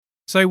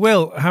So,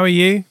 Will, how are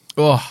you?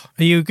 Oh,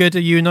 Are you good? Are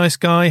you a nice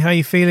guy? How are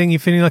you feeling? You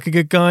feeling like a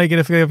good guy? You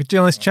going to have a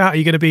nice chat? Are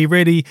you going to be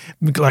really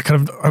like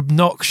kind of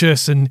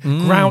obnoxious and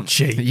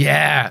grouchy?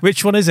 yeah.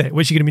 Which one is it?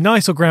 Which are you going to be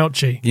nice or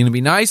grouchy? You gonna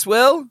be nice,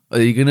 Will? Or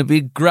are you gonna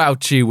be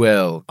grouchy,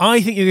 Will? I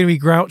think you're going to be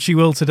grouchy,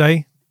 Will,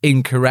 today.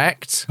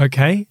 Incorrect.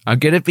 Okay. I'm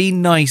gonna be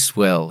nice,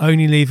 Will.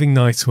 Only leaving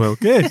nice, Will.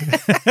 Good.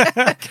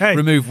 Okay.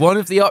 Remove one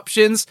of the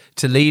options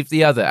to leave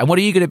the other. And what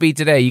are you gonna be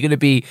today? You're gonna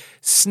be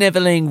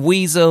snivelling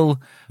weasel,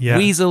 Yeah.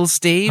 weasel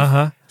Steve,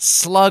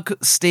 slug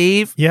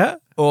Steve, Yeah.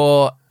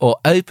 or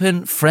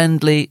open,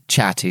 friendly,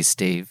 chatty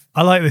Steve.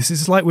 I like this.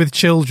 It's like with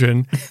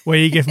children where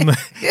you give them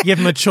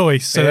a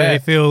choice so that Yeah. they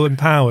feel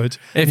empowered.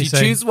 If you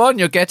choose one,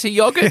 you'll get a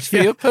yogurt for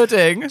your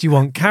pudding. do you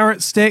want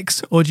carrot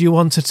sticks or do you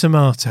want a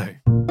tomato?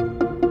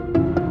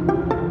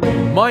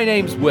 My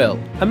name's Will.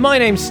 And my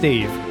name's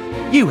Steve.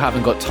 You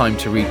haven't got time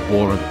to read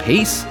War and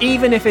Peace.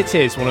 Even if it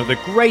is one of the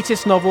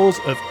greatest novels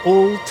of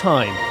all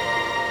time.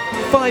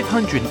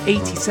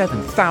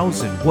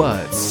 587,000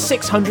 words.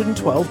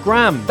 612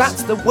 grams.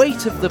 That's the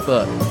weight of the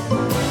book.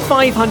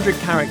 500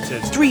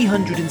 characters.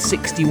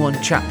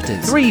 361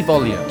 chapters. 3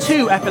 volumes.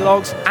 2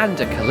 epilogues. And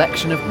a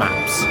collection of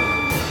maps.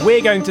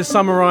 We're going to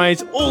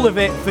summarise all of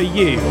it for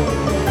you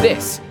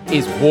This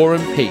is War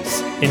and Peace.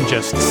 in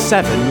just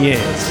 7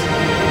 years.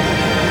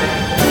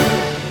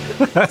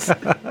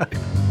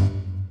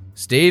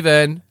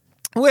 Stephen,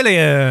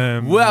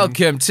 William.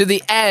 welcome to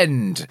the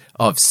end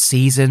of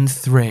season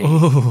 3.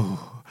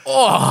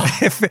 Oh,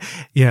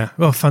 Yeah.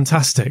 Well,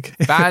 fantastic.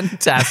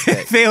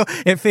 fantastic.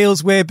 It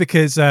feels weird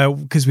because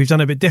we've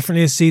done it a bit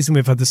differently this season.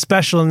 We've had the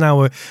special, and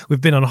now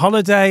we've been on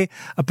holiday,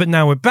 but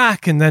now we're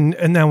back, and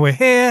now we're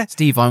here.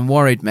 Steve, I'm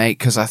worried, mate,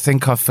 because I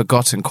think I've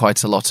forgotten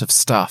quite a lot of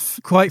stuff.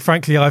 Quite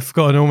frankly, I've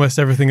forgotten almost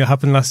everything that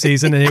happened last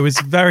season, and it was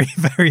very,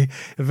 very,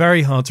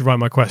 very hard to write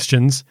my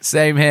questions.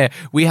 Same here.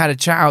 We had a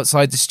chat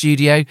outside the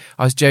studio.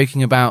 I was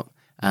joking about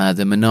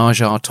the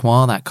menage a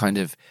trois, that kind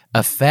of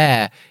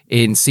affair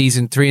in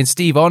season 3. And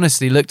Steve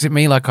honestly looked at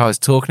me like I was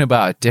talking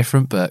about a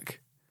different book.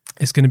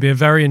 It's going to be a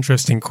very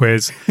interesting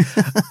quiz.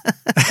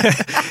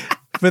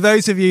 For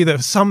those of you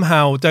that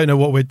somehow don't know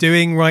what we're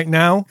doing right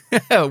now,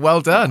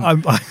 Well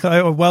done.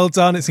 well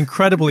done. It's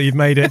incredible that you've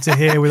made it to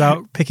here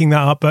without picking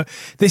that up. But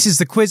this is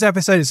the quiz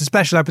episode. It's a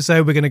special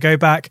episode. We're going to go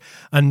back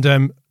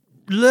and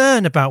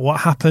learn about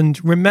what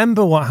happened,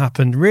 remember what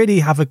happened,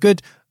 really have a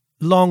good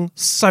long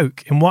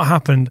soak in what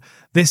happened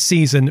this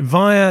season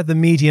via the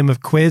medium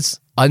of quiz.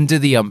 Under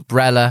the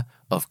umbrella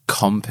of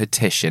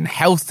competition.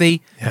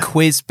 Healthy,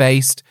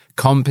 quiz-based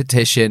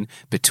competition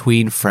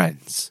between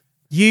friends.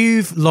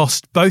 You've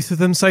lost both of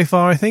them so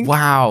far, I think.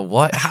 Wow,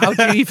 what? How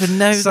do you even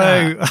know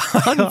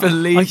that?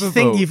 Unbelievable. I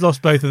think you've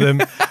lost both of them.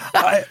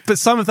 But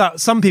some of that,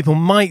 some people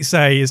might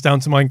say, is down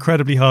to my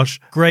incredibly harsh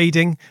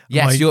grading.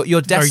 Yes, my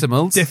your very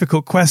decimals.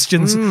 difficult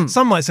questions.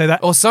 Some might say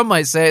that. Or some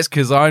might say it's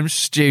because I'm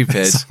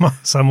stupid.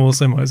 Some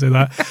also might say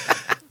that.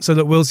 So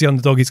that Will's the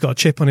underdog. He's got a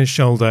chip on his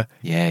shoulder.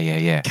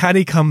 Yeah. Can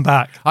he come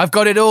back? I've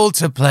got it all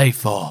to play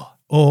for.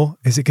 Or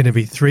is it going to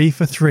be 3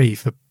 for 3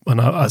 for,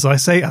 as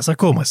I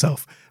call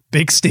myself,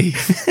 Big Steve?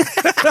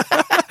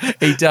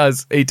 He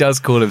does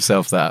call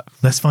himself that.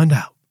 Let's find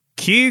out.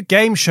 Cue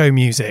game show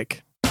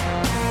music.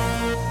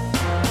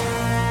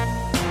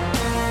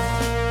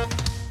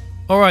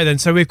 All right, then.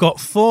 So we've got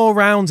 4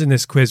 rounds in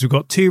this quiz. We've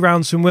got 2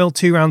 rounds from Will,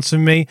 2 rounds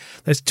from me.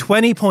 There's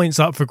 20 points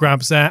up for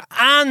grabs there.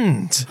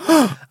 And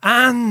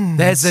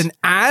There's an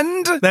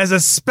and? there's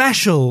a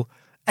special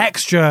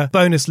extra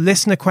bonus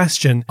listener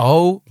question.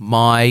 Oh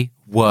my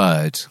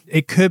word.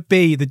 It could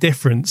be the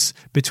difference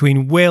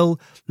between Will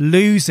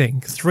losing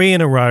 3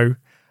 in a row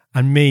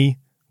and me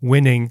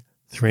winning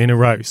 3 in a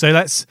row. So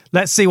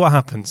let's see what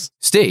happens.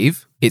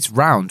 Steve, it's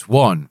round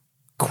 1.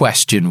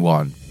 Question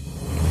 1.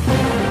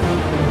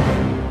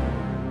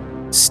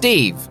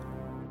 Steve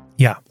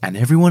Yeah. and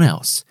everyone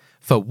else,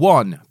 for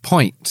 1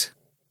 point.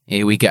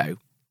 Here we go.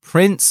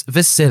 Prince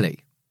Vasily.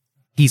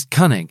 He's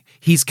cunning.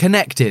 He's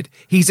connected.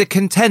 He's a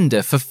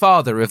contender for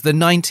father of the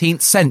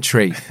 19th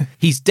century.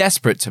 He's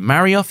desperate to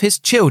marry off his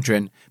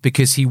children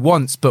because he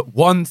wants but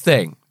one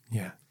thing.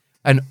 Yeah.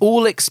 An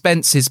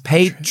all-expenses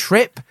paid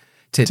trip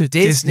to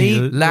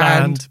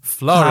Disneyland,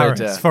 Florida.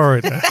 Paris,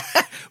 Florida.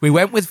 We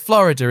went with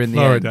Florida in the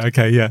Florida. end.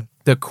 Okay, yeah.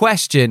 The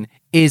question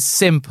is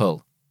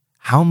simple.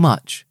 How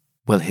much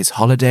will his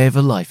holiday of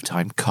a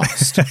lifetime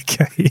cost?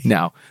 Okay.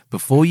 Now,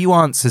 before you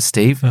answer,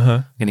 Steve,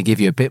 I'm going to give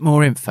you a bit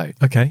more info.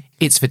 Okay.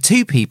 It's for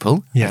 2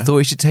 people. Yeah. I thought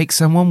we should take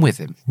someone with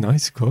him.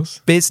 Nice, of course.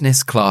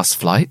 Business class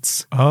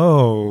flights,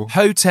 Oh.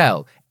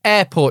 hotel,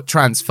 airport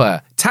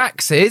transfer,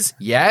 taxes,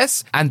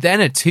 yes, and then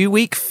a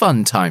 2-week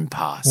fun time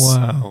pass.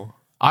 Wow.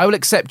 I will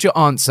accept your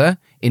answer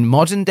in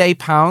modern day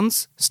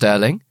pounds,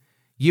 sterling,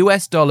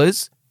 US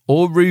dollars,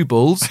 or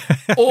rubles,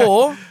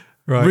 or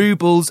Right.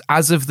 rubles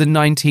as of the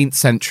 19th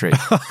century.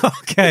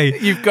 Okay.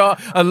 You've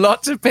got a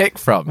lot to pick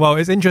from. Well,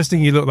 it's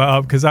interesting you look that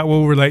up because that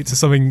will relate to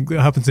something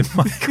that happens in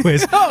my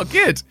quiz. Oh,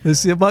 good.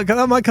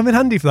 That might come in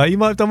handy for that. You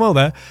might have done well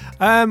there.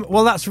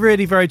 Well, that's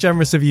really very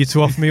generous of you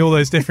to offer me all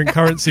those different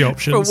currency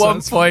options. For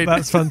 1 point.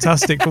 That's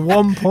fantastic. For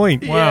 1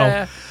 point. Wow.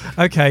 Yeah.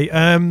 Okay.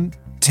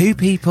 2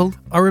 people.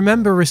 I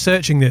remember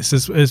researching this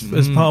as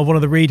part of one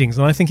of the readings,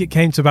 and I think it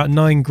came to about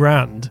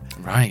 $9,000.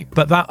 Right.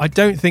 But that I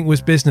don't think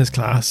was business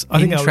class. I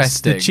think that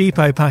was the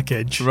cheapo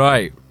package.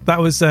 Right. That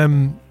was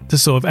the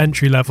sort of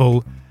entry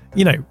level,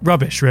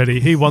 rubbish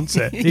really. Who wants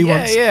it? Who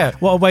wants? Yeah.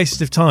 What a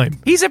waste of time.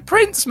 He's a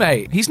prince,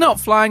 mate. He's not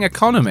flying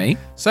economy.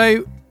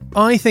 So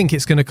I think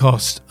it's going to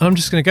cost, and I'm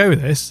just going to go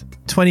with this,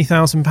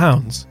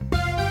 £20,000.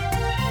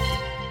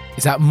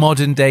 Is that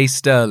modern day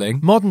sterling?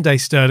 Modern day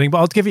sterling, but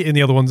I'll give it in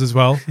the other ones as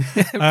well.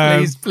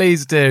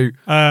 Please do.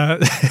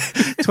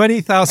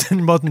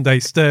 20,000 modern day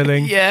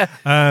sterling. Yeah.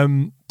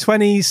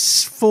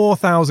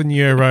 24,000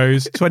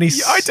 euros.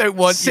 I don't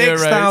want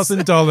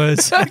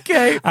 $6,000.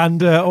 Okay.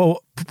 And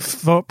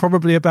for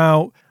probably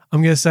about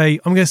I'm going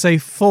to say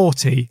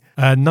 40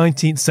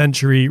 19th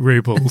century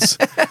rubles.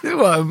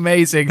 What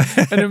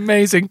an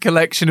amazing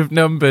collection of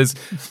numbers.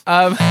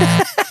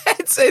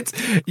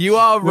 You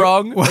are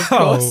wrong, of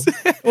course.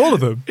 All of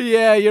them?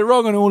 Yeah, you're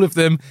wrong on all of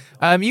them.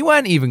 You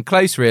weren't even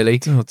close,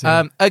 really. Oh,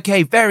 dear.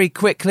 Okay, very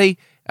quickly,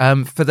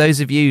 for those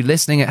of you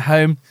listening at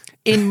home,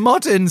 in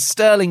modern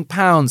sterling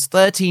pounds,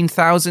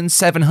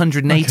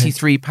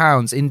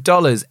 £13,783. In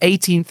dollars,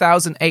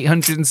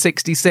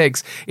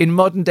 $18,866. In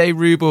modern day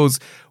rubles,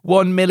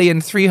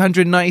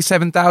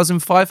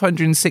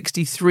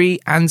 $1,397,563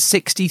 and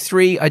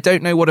 63. I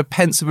don't know what a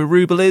pence of a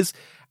ruble is.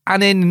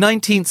 And in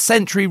 19th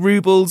century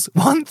rubles,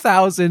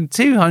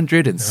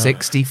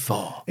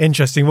 1,264.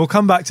 Interesting. We'll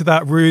come back to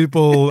that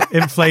ruble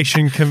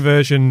inflation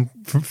conversion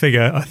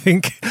figure, I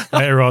think,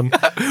 later on.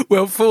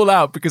 We'll fall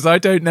out because I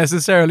don't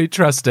necessarily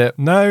trust it.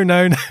 No.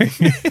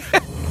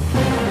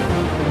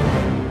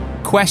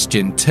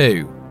 Question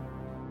 2.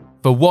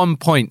 For 1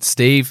 point,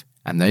 Steve,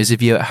 and those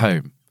of you at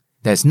home,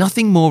 there's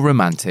nothing more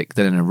romantic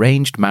than an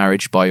arranged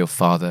marriage by your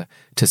father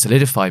to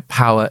solidify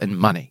power and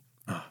money.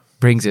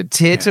 Brings a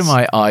tear to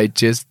my eye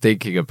just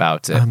thinking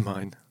about it. And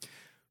mine.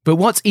 But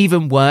what's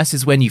even worse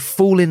is when you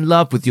fall in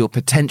love with your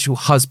potential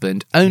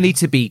husband only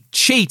to be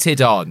cheated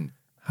on.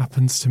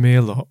 Happens to me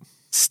a lot.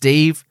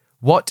 Steve,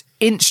 what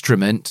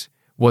instrument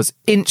was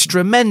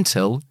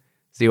instrumental,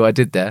 see what I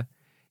did there,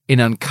 in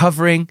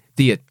uncovering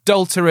the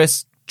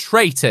adulterous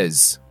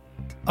traitors?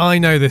 I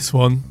know this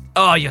one.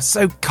 Oh, you're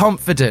so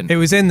confident. It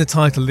was in the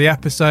title of the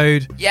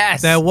episode.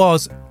 Yes. There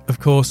was, of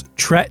course,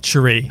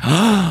 treachery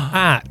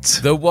at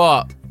The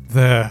what?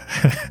 the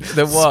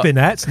what?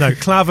 spinet. No,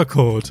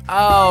 clavichord.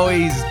 Oh,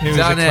 he's It was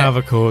done a it.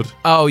 clavichord.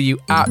 Oh, you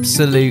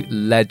absolute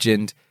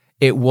legend.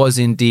 It was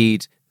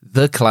indeed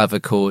the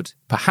clavichord,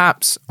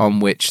 perhaps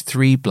on which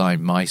Three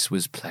Blind Mice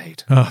was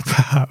played. Oh,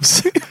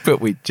 perhaps. But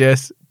we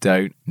just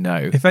don't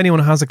know. If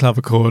anyone has a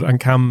clavichord and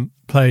can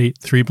play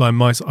Three Blind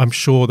Mice, I'm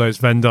sure those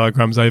Venn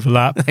diagrams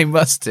overlap. They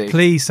must do.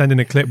 Please send in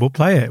a clip. We'll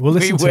play it. We'll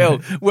listen We to will.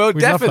 it. We'll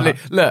We'd love definitely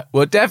that.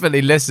 we'll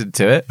definitely listen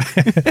to it.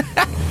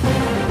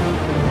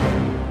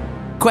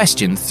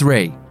 Question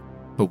 3.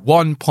 For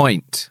 1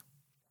 point.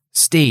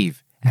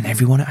 Steve and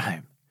everyone at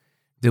home.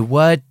 The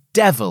word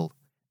devil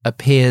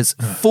appears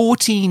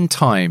 14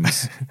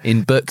 times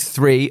in Book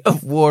 3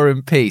 of War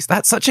and Peace.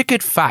 That's such a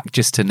good fact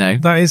just to know.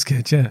 That is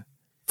good, yeah.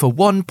 For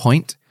 1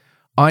 point,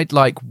 I'd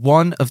like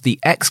one of the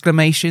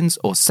exclamations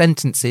or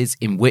sentences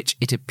in which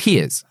it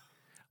appears.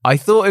 I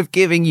thought of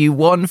giving you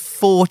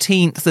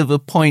 1/14 of a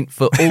point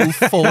for all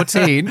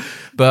 14,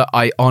 but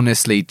I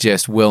honestly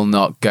just will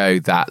not go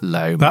that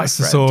low, That's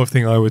the my friend. sort of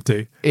thing I would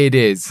do. It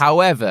is.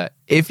 However,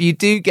 if you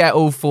do get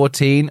all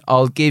 14,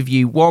 I'll give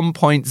you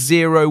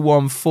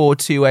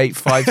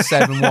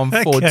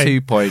 1.014285714 Okay.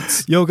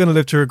 points. You're going to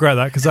live to regret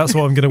that because that's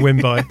what I'm going to win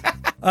by.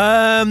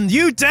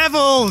 You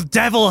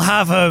devil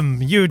have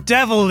 'em. You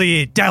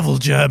devilly devil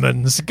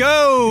Germans.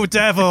 Go,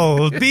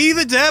 devil. Be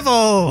the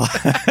devil.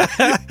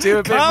 Do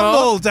a bit Come, more.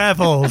 all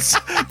devils.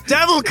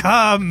 Devil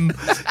come.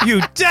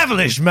 You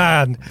devilish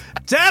man.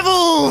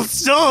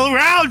 Devils all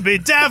around me,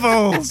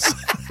 devils.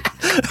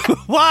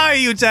 Why,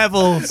 you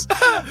devils?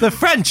 The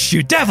French,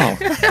 you devil.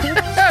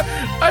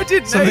 I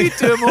didn't know you'd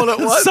do them all at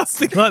once.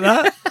 Something like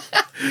that.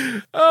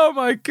 Oh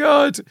my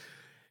God.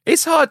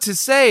 It's hard to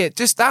say it.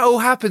 Just that all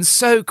happens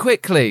so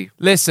quickly.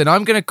 Listen,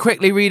 I'm going to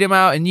quickly read them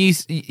out and you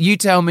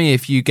tell me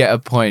if you get a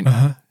point.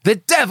 The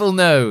devil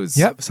knows.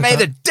 Yep, so May that-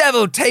 the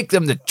devil take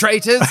them, the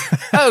traitors.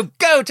 Oh,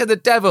 go to the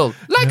devil.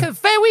 Like a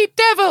very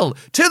devil.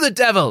 To the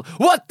devil.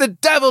 What the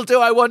devil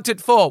do I want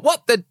it for?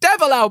 What the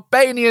devil,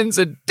 Albanians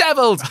and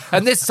devils.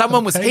 And this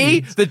someone was he,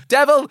 the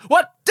devil.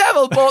 What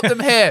devil brought them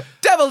here?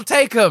 Devil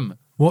take them.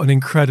 What an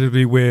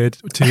incredibly weird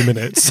 2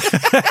 minutes.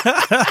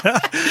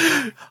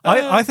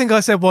 I think I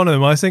said one of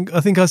them. I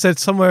think I said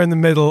somewhere in the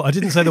middle. I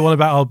didn't say the one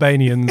about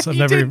Albanians.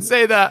 You didn't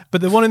say that.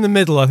 But the one in the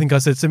middle, I think I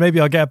said, so maybe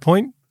I'll get a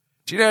point.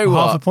 Do you know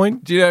what? Half a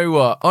point? Do you know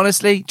what?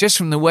 Honestly, just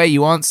from the way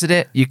you answered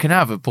it, you can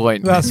have a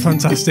point. That's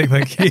fantastic.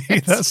 Thank you.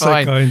 That's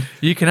fine. so kind.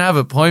 You can have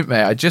a point,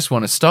 mate. I just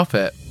want to stop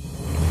it.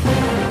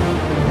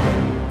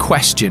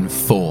 Question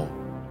 4.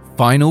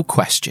 Final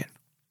question.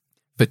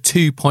 For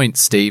 2 points,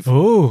 Steve.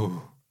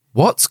 Oh,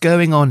 What's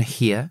going on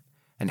here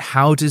and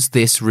how does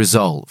this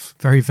resolve?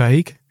 very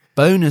vague.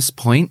 Bonus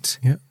point.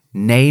 Yeah.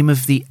 Name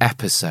of the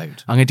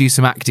episode. I'm going to do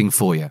some acting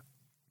for you.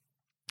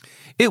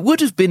 It would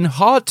have been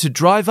hard to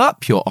drive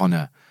up, Your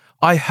Honour.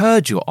 I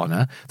heard, Your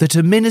Honour, that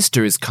a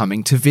minister is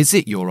coming to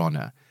visit Your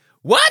Honour.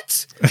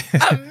 What?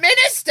 A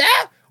minister?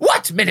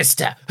 What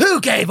minister?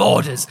 Who gave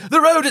orders? The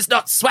road is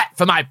not swept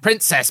for my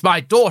princess, my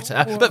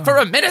daughter, but for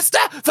a minister?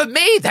 For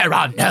me, there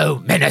are no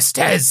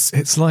ministers.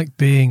 It's like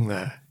being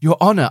there. Your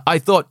Honour, I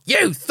thought,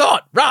 you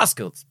thought,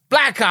 rascals,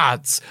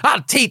 blackguards.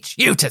 I'll teach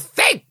you to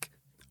think.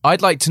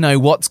 I'd like to know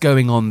what's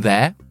going on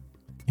there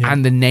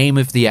and the name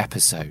of the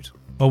episode.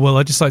 Oh, well,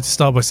 I'd just like to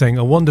start by saying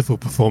a wonderful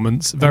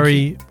performance.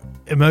 Very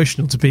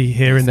emotional to be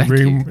here in the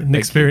room and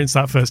experience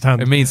that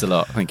firsthand. It means a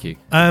lot. Thank you.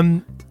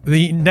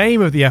 The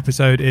name of the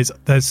episode is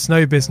There's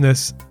No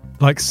Business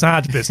Like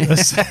Sad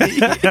Business.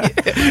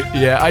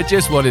 Yeah, I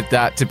just wanted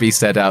that to be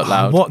said out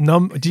loud. What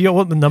number? Do you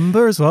want the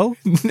number as well?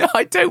 No,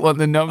 I don't want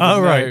the number. Oh,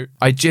 no. right.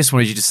 I just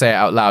wanted you to say it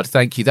out loud.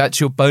 Thank you. That's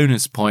your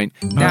bonus point.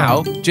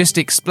 Now, just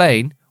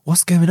explain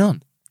what's going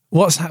on.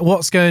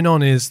 What's going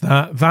on is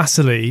that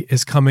Vasily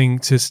is coming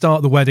to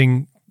start the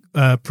wedding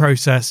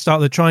process,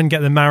 try and get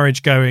the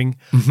marriage going.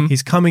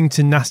 He's coming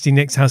to Nasty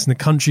Nick's house in the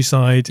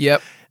countryside.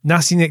 Yep.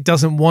 Nasty Nick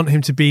doesn't want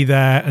him to be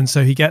there, and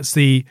so he gets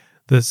the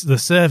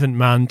servant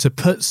man to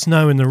put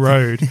snow in the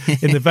road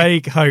in the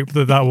vague hope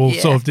that will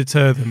sort of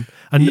deter them,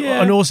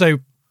 and also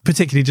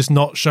particularly just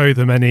not show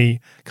them any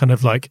kind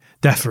of like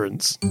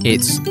deference.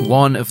 It's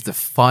one of the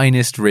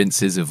finest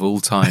rinses of all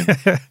time.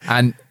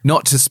 And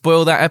not to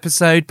spoil that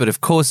episode, but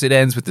of course it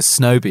ends with the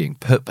snow being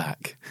put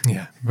back.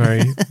 Yeah,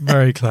 very,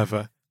 very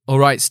clever. All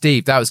right,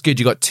 Steve, that was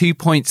good. You got 2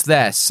 points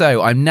there.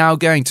 So I'm now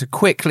going to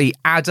quickly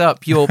add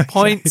up your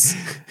points.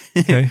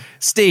 Okay.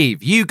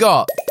 Steve, you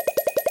got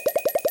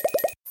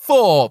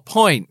 4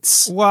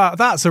 points. Wow,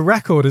 that's a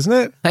record, isn't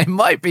it? It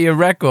might be a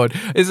record.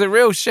 It's a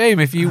real shame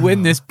if you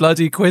win this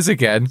bloody quiz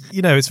again.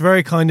 You know, it's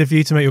very kind of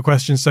you to make your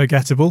questions so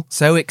gettable.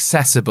 So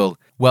accessible.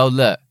 Well,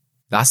 look,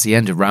 that's the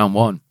end of round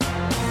 1.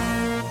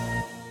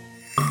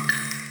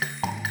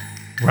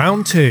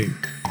 Round 2.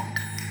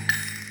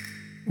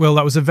 Well,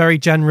 that was a very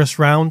generous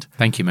round.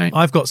 Thank you, mate.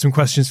 I've got some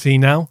questions for you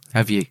now.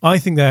 Have you? I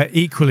think they're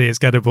equally as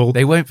gettable.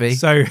 They won't be.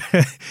 So,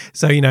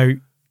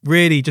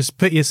 really just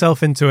put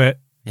yourself into it.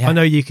 Yeah. I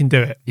know you can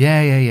do it.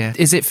 Yeah.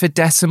 Is it for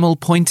decimal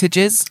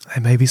pointages?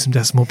 There may be some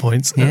decimal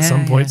points at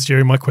some points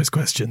during my quiz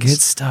questions.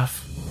 Good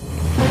stuff.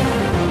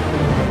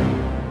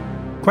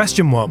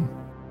 Question 1.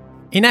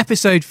 In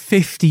episode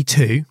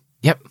 52,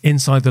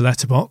 Inside the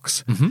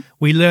Letterbox,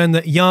 we learn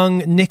that young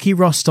Nicky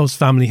Rostov's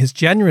family has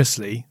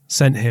generously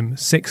sent him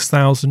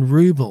 6,000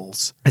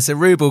 rubles. It's a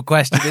ruble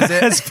question, is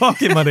it? It's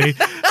pocket money.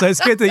 So it's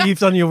good that you've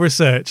done your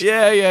research.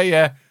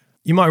 Yeah.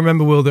 You might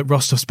remember, Will, that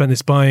Rostov spent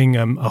this buying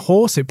a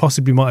horse. It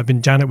possibly might have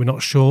been Janet, we're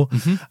not sure.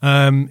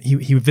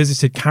 He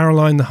visited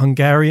Caroline the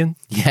Hungarian.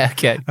 Yeah,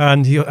 okay.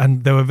 And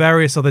there were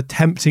various other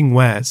tempting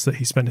wares that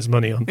he spent his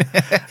money on.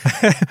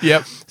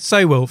 Yep.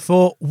 So, Will,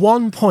 for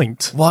 1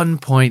 point. 1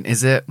 point,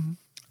 is it?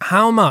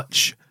 How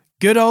much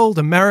good old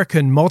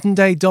American modern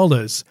day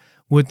dollars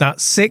would that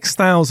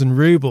 6,000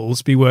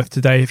 rubles be worth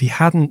today if he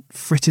hadn't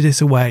frittered it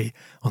away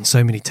on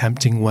so many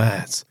tempting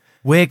wares?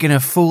 We're going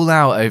to fall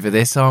out over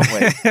this, aren't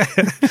we?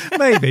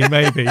 Maybe,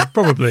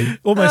 probably,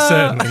 almost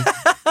certainly.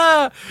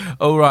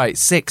 All right,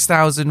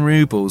 6,000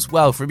 rubles.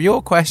 Well, from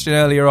your question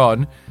earlier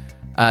on,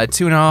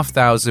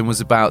 2,500 was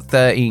about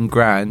 13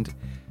 grand.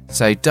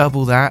 So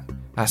double that,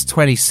 that's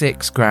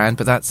 26 grand,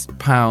 but that's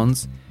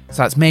pounds.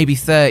 So that's maybe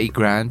 30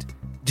 grand.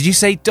 Did you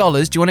say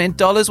dollars? Do you want it in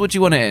dollars? What do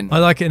you want it in? I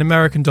like it in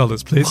American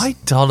dollars, please. Why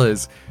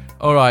dollars?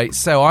 All right,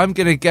 so I'm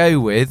going to go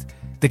with...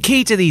 The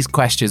key to these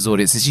questions,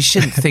 audience, is you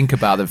shouldn't think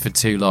about them for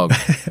too long.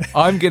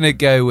 I'm going to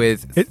go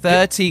with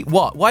 30...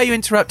 What? Why are you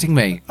interrupting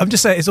me? I'm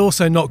just saying it's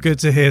also not good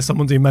to hear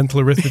someone do mental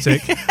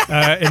arithmetic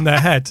in their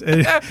head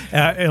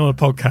on a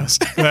podcast.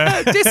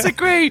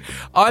 Disagree.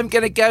 I'm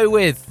going to go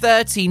with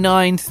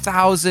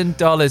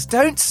 $39,000.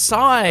 Don't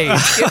sigh.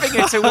 Giving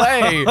it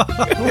away.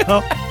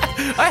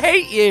 I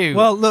hate you.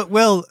 Well, look,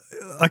 Will...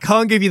 I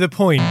can't give you the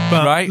point,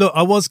 but look,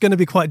 I was going to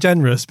be quite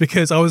generous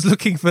because I was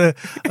looking for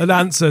an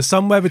answer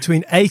somewhere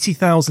between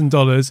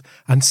 $80,000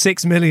 and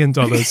 $6 million.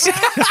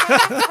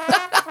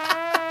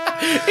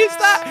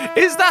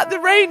 Is that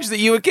the range that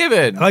you were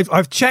given?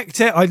 I've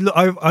checked it.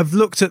 I've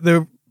looked at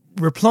the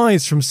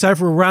replies from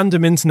several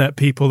random internet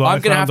people that I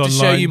found online. I'm going to have to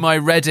show you my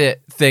Reddit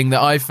thing that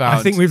I found.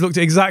 I think we've looked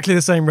at exactly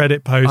the same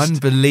Reddit post.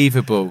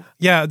 Unbelievable.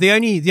 Yeah, the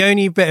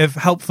only bit of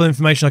helpful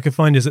information I could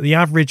find is that the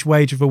average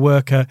wage of a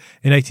worker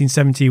in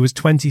 1870 was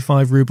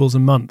 25 rubles a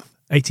month.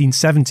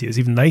 1870 is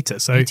even later.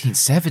 So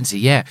 1870,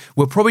 yeah.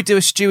 We'll probably do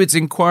a steward's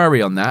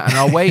inquiry on that, and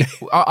I'll wait.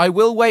 I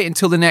will wait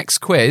until the next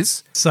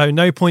quiz. So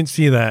no points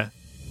for you there.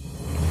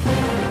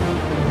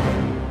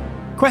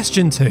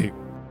 Question 2.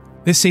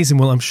 This season,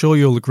 Will, I'm sure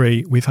you'll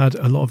agree, we've had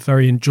a lot of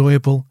very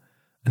enjoyable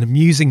and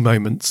amusing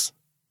moments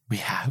We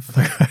have.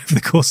 over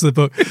the course of the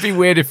book. It'd be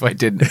weird if I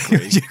didn't agree.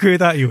 Would you agree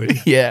with that, you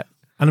would? Yeah.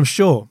 And I'm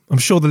sure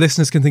the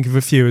listeners can think of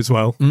a few as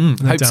well.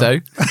 Hope so.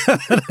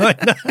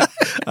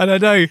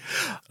 And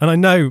I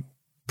know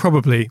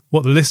probably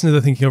what the listeners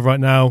are thinking of right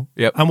now,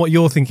 Yep. and what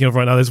you're thinking of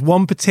right now. There's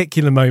one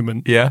particular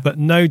moment that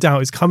no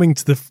doubt is coming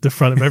to the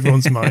front of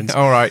everyone's minds.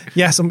 All right.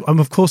 Yes, I'm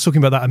of course talking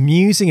about that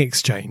amusing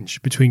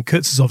exchange between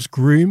Kuznetsov's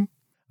groom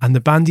and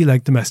the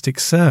bandy-legged domestic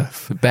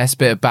serf. The best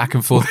bit of back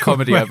and forth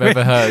comedy I've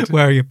ever heard.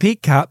 Wearing a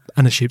peak cap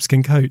and a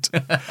sheepskin coat.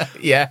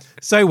 Yeah.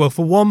 So, Will,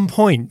 for 1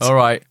 point, All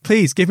right.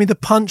 please give me the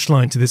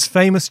punchline to this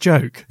famous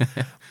joke.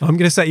 I'm going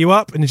to set you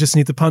up and I just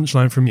need the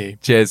punchline from you.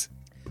 Cheers.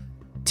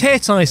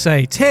 Tit, I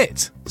say,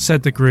 tit,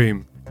 said the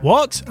groom.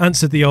 What?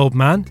 Answered the old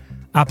man,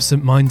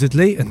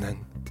 absent-mindedly, and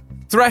then...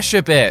 Thresh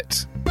a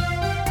bit.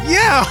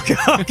 Yeah,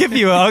 I'll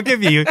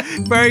give you.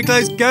 Very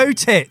close. Go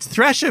tit,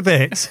 thresh a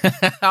bit.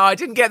 Oh, I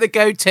didn't get the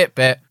go tit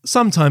bit.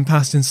 Some time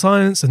passed in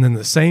silence, and then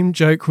the same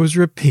joke was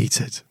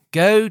repeated.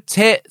 Go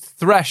tit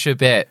thresh a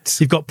bit.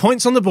 You've got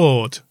points on the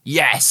board.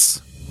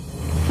 Yes.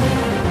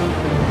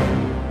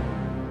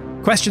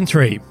 Question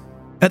 3.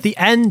 At the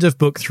end of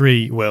book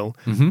 3, Will,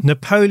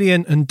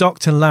 Napoleon and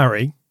Dr.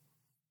 Larry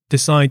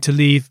decide to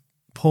leave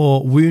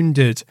poor,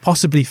 wounded,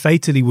 possibly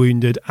fatally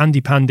wounded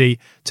Andy Pandy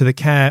to the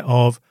care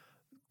of,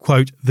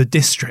 quote, the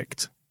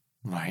district.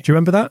 Right. Do you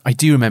remember that? I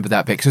do remember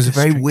that bit because it was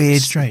a very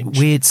weird, Strange.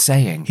 weird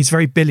saying. He's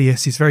very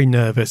bilious. He's very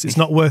nervous. It's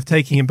not worth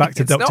taking him back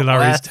to It's Dr. not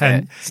Larry's worth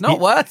tent. it. It's not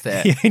worth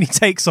it. He only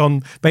takes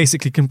on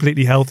basically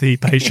completely healthy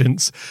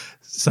patients.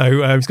 So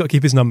he's got to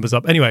keep his numbers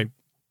up. Anyway,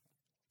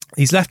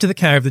 he's left to the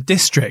care of the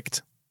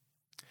district.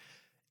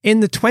 In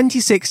the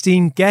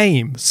 2016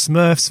 game,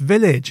 Smurfs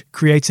Village,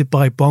 created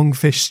by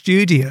Bongfish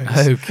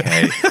Studios,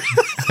 Okay.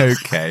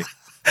 Okay.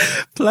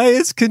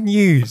 players can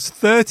use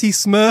 30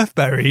 Smurf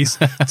berries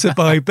to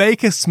buy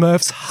Baker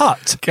Smurf's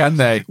hut, Can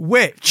they?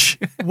 which,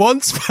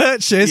 once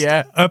purchased,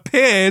 Yeah.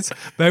 appears,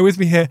 bear with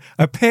me here,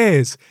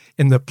 appears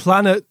in the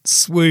Planet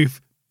Swoof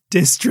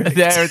district.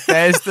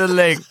 There's the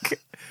link.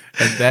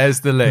 And there's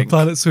the link.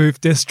 Planet Swoof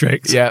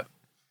district. Yeah.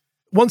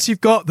 Once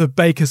you've got the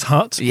Baker's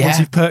hut, Yeah. once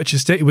you've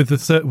purchased it with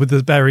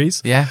the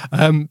berries, Yeah.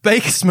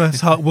 Baker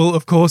Smurf's hut will,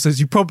 of course, as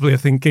you probably are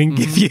thinking,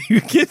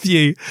 give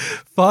you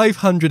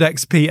 500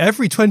 XP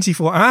every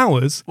 24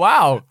 hours,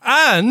 Wow.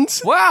 and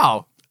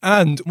Wow.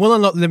 will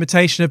unlock the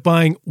limitation of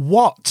buying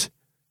what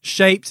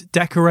shaped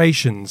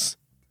decorations?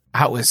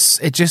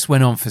 It just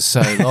went on for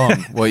so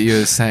long, what you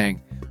were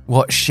saying.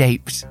 What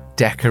shaped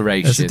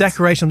decorations? There's a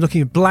decoration. I'm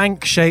looking at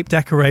blank shaped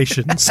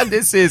decorations. And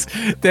this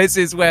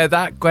is where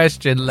that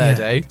question led,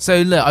 eh?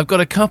 So look, I've got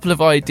a couple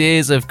of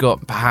ideas.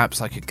 Perhaps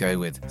I could go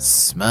with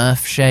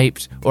Smurf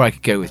shaped, or I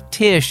could go with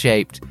tear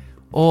shaped,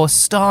 or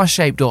star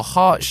shaped, or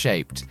heart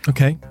shaped.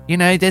 Okay. You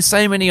know, there's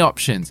so many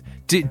options.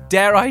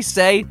 Dare I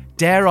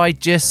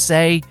just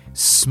say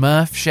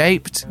Smurf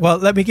shaped? Well,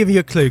 let me give you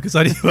a clue, because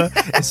I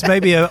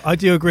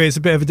do agree it's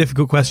a bit of a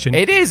difficult question.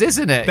 It is,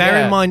 isn't it? Bear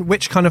Yeah. in mind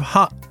which kind of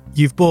hut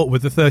you've bought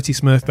with the 30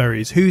 Smurf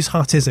berries. Whose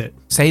hut is it?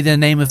 Say the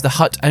name of the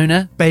hut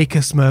owner. Baker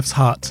Smurf's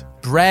hut.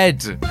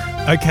 Bread.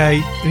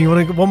 Okay. And you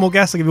want to one more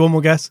guess? I'll give you one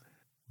more guess.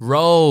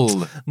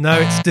 Roll. No,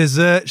 it's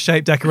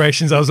dessert-shaped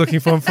decorations I was looking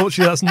for.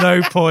 Unfortunately, that's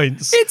no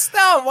points. It's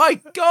not, my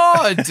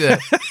God.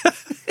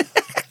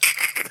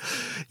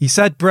 You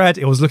said bread.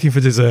 I was looking for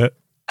dessert.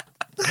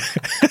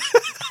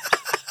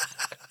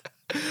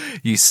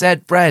 You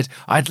said bread.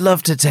 I'd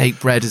love to take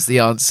bread as the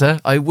answer.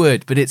 I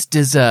would, but it's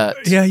dessert.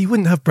 Yeah, you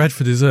wouldn't have bread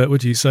for dessert,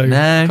 would you? So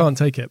No. can't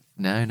take it.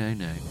 No.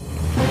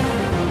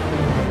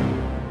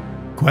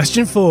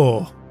 Question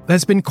 4.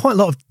 There's been quite a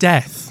lot of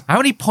death. How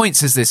many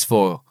points is this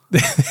for?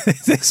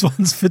 This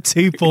one's for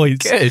 2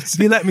 points. Good. If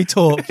you let me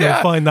talk, you'll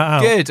find that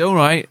out. Good, all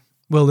right.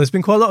 Well, there's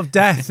been quite a lot of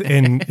death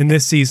in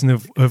this season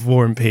of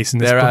War and Peace. In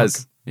this There book.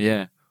 has.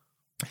 Yeah.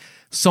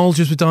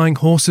 Soldiers were dying,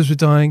 horses were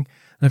dying,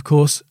 and of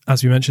course,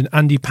 as we mentioned,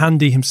 Andy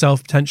Pandy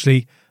himself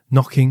potentially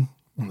knocking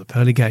on the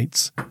pearly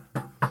gates.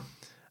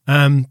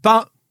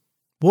 But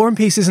War and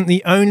Peace isn't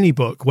the only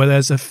book where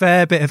there's a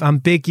fair bit of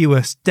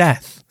ambiguous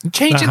death.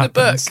 Changing the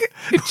book. happens.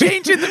 You're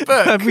changing the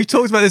book. We've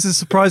talked about this a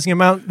surprising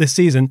amount this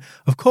season.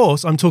 Of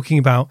course, I'm talking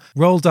about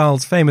Roald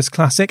Dahl's famous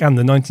classic and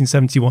the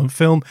 1971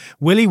 film,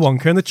 Willy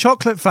Wonka and the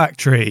Chocolate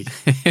Factory.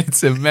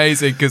 It's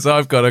amazing because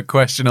I've got a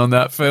question on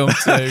that film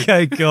too.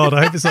 Okay, God,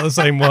 I hope it's not the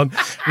same one.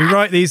 We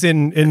write these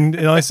in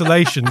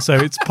isolation, so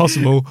it's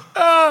possible.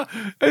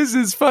 This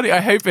is funny. I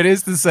hope it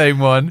is the same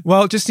one.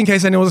 Well, just in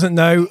case anyone doesn't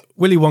know,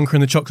 Willy Wonka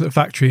and the Chocolate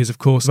Factory is, of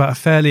course, about a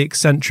fairly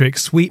eccentric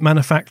sweet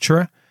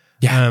manufacturer.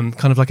 Yeah.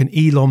 Kind of like an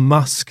Elon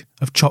Musk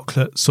of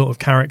chocolate sort of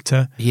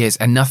character. He is,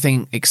 and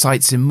nothing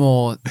excites him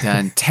more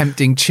than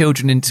tempting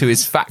children into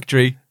his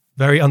factory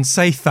Very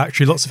unsafe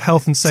factory, lots of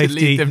health and to safety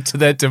lead them to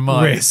their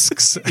demise.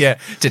 risks. Yeah,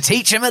 to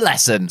teach him a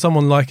lesson.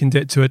 Someone likened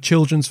it to a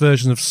children's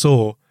version of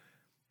Saw,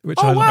 which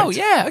I Oh, wow. liked.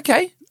 Yeah,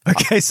 okay.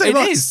 Okay, so It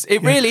is.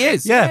 It really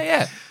is. Yeah.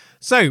 Yeah.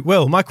 So,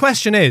 Will, my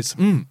question is,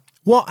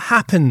 what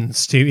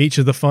happens to each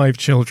of the 5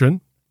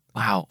 children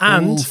Wow.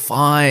 And- all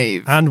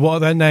 5. And what are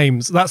their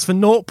names? That's for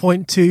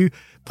 0.2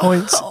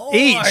 points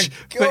each.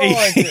 For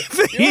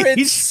You're each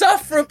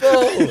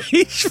insufferable.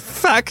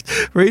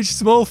 for each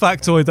small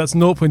factoid, that's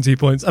 0.2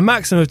 points. A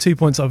maximum of 2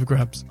 points up for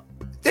grabs.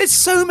 There's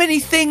so many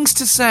things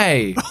to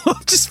say.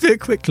 Just do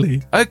it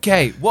quickly.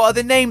 Okay, what are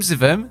the names of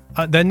them?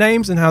 Their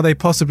names and how they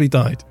possibly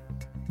died.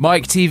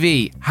 Mike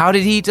TV. How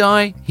did he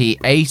die? He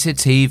ate a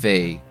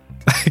TV.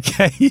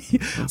 Okay.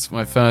 That's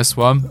my first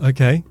one.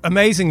 Okay.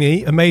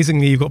 Amazingly,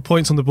 you've got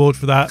points on the board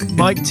for that.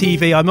 Mike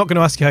TV, I'm not going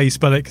to ask you how you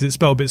spell it because it's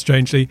spelled a bit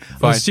strangely. I'll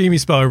Fine. assume you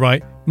spell it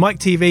right. Mike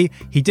TV,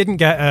 he didn't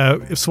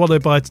get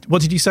swallowed by...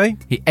 What did you say?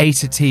 He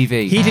ate a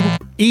TV. He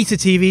didn't eat a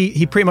TV.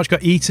 He pretty much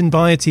got eaten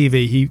by a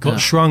TV. He got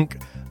shrunk,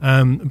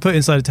 put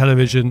inside a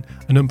television,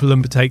 and Oompa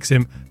Loompa takes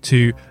him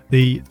to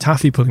the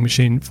taffy pulling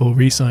machine for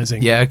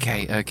resizing. Yeah,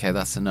 okay,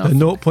 that's enough.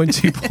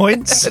 0.2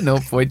 points.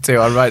 0.2,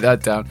 I'll write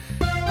that down.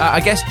 I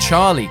guess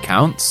Charlie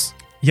counts.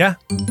 Yeah.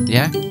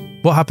 Yeah?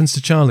 What happens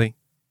to Charlie?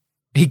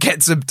 He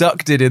gets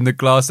abducted in the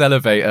glass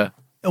elevator.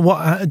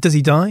 What does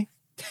he die?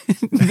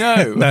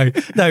 No. No.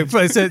 So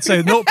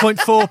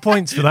 0.4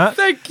 points for that.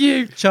 Thank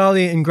you.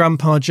 Charlie and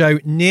Grandpa Joe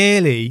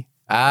nearly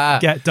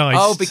get diced.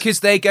 Oh, because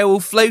they go all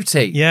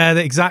floaty. Yeah,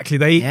 exactly.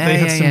 They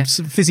have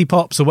some fizzy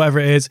pops or whatever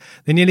it is.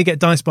 They nearly get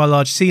diced by a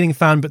large ceiling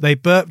fan, but they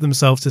burp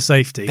themselves to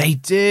safety. They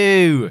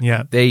do.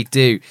 Yeah. They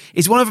do.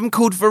 Is one of them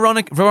called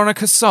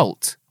Veronica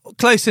Salt?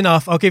 Close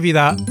enough. I'll give you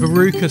that.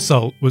 Veruca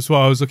Salt was what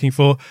I was looking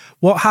for.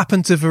 What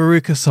happened to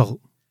Veruca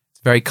Salt? It's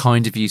very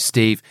kind of you,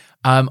 Steve.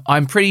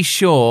 I'm pretty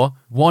sure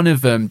one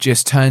of them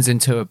just turns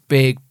into a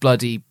big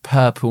bloody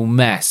purple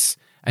mess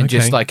and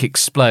just like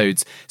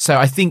explodes. So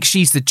I think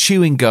she's the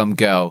chewing gum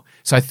girl.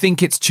 So I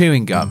think it's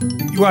chewing gum.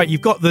 Right,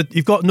 you've got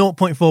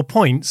 0.4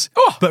 points,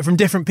 but from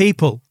different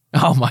people.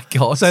 Oh my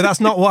God. So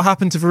that's not what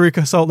happened to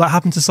Veruca Salt. That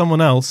happened to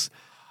someone else.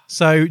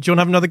 So do you want to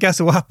have another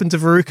guess at what happened to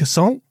Veruca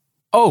Salt?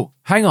 Oh,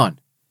 hang on.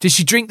 Did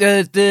she drink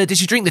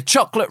the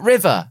chocolate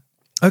river?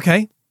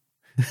 Okay.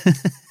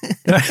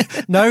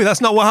 No, that's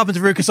not what happened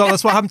to Veruca Salt.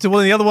 That's what happened to one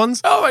of the other ones.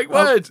 Oh my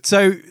word.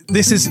 So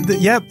this is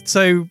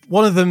so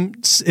one of them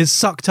is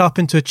sucked up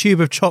into a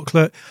tube of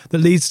chocolate that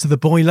leads to the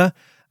boiler.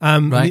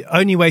 Right. The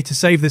only way to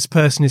save this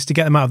person is to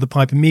get them out of the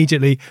pipe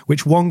immediately,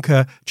 which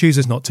Wonka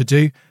chooses not to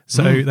do.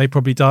 So they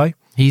probably die.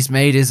 He's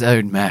made his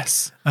own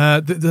mess.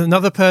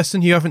 Another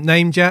person you haven't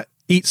named yet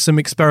eats some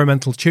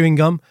experimental chewing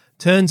gum,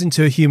 turns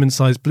into a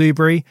human-sized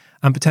blueberry,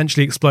 and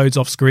potentially explodes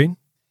off screen.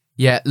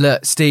 Yeah,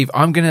 look, Steve,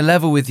 I'm going to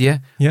level with you.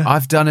 Yeah.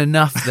 I've done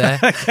enough there.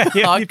 I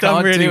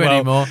can't do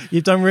anymore.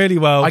 You've done really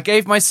well. I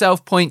gave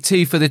myself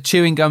 0.2 for the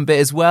chewing gum bit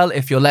as well,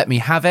 if you'll let me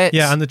have it.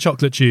 Yeah, and the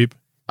chocolate tube.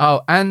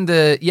 Oh, and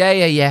the...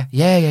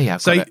 Yeah.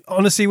 So,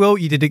 honestly, Will,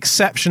 you did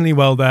exceptionally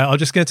well there. I'm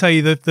just going to tell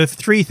you the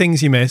 3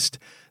 things you missed.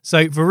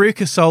 So,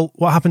 Veruca Salt,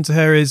 what happened to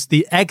her is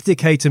the egg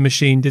decatur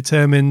machine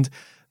determined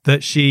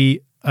that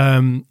she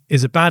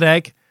is a bad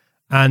egg,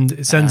 and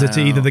it sends her to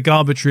either the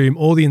garbage room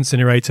or the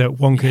incinerator.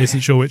 Wonka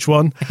isn't sure which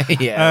one.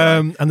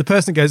 And the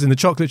person that goes in the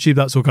chocolate tube,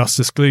 that's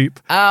Augustus Gloop.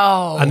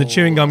 Oh. And the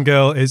chewing gum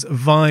girl is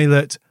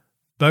Violet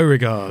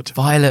Beauregard.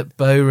 Violet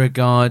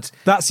Beauregard.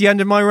 That's the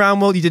end of my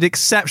round, Will. You did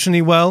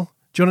exceptionally well.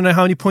 Do you want to know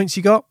how many points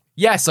you got?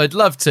 Yes, I'd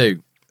love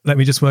to. Let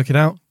me just work it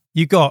out.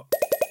 You got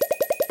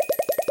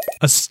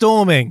a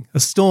storming,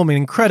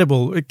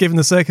 incredible, given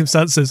the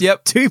circumstances.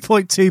 Yep.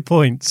 2.2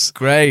 points.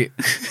 Great.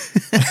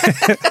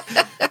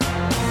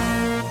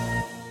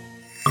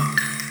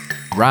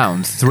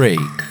 Round 3.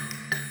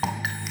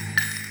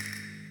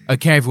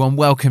 Okay, everyone,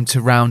 welcome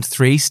to round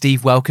 3.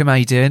 Steve, welcome. How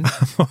you doing?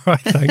 All right,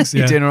 thanks.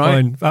 You doing all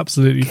right? Fine.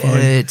 Absolutely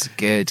fine.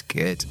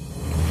 Good.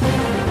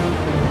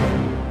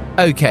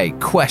 Okay,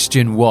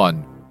 question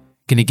 1.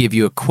 Gonna give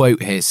you a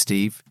quote here,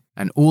 Steve,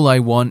 and all I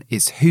want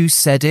is who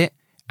said it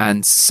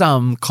and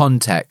some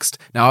context.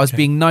 Now, I was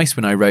being nice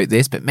when I wrote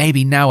this, but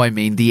maybe now I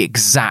mean the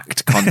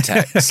exact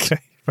context.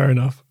 Okay, fair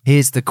enough.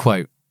 Here's the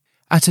quote.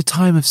 At a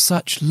time of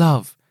such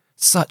love,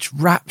 such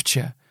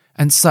rapture,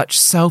 and such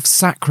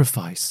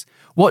self-sacrifice,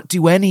 what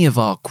do any of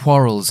our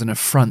quarrels and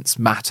affronts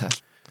matter?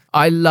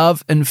 I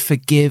love and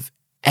forgive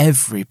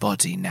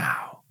everybody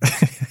now.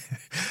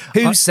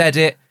 Who said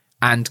it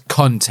and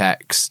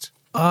context?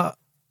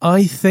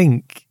 I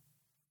think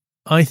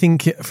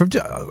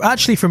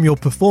from your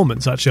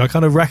performance, actually, I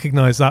kind of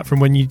recognise that from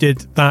when you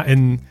did that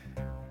in,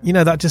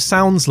 that just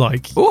sounds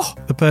like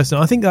the person.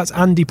 I think that's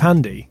Andy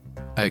Pandy.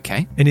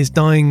 Okay. In his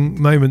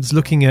dying moments,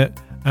 looking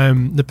at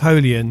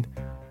Napoleon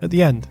at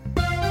the end.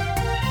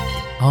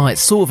 Oh,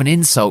 it's sort of an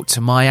insult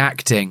to my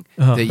acting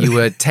that you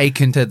were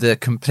taken to the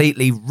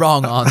completely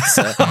wrong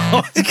answer.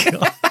 Oh,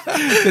 God.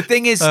 The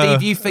thing is,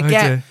 Steve, you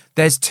forget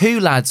there's 2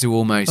 lads who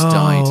almost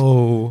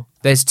died.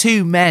 There's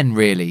 2 men,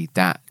 really,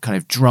 that kind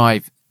of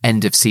drive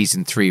end of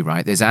season 3,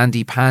 right? There's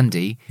Andy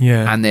Pandy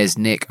and there's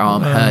Nick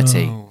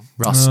Armhurty.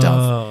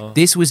 Rostov.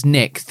 This was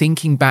Nick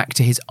thinking back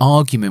to his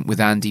argument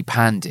with Andy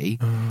Pandy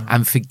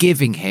and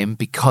forgiving him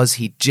because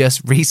he'd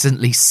just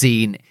recently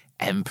seen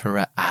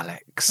Emperor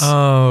Alex.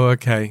 Oh,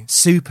 okay.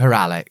 Super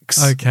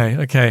Alex. Okay.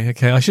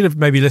 I should have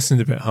maybe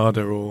listened a bit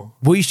harder, or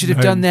What you should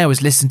have done there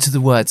was listen to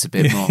the words a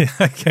bit more.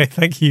 Okay,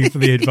 thank you for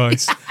the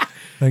advice.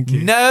 Thank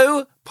you.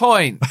 No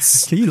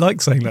points. You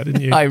like saying that,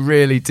 didn't you? I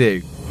really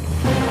do.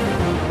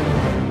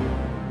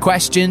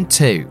 Question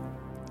 2.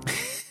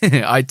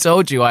 I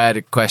told you I had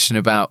a question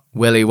about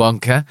Willy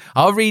Wonka.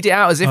 I'll read it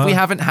out as if we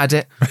haven't had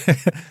it.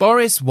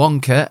 Boris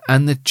Wonka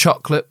and the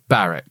Chocolate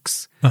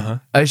Barracks.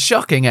 A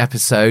shocking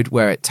episode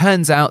where it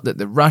turns out that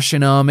the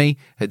Russian army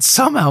had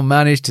somehow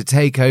managed to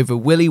take over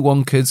Willy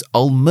Wonka's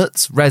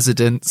Olmutz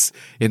residence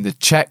in the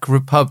Czech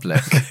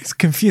Republic. It's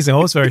confusing. I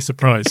was very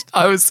surprised.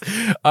 I was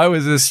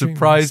as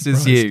surprised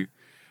as you.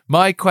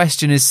 My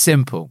question is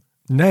simple.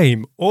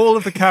 Name all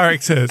of the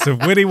characters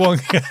of Willy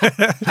Wonka.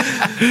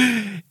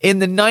 In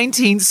the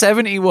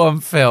 1971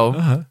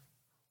 film,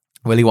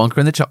 Willy Wonka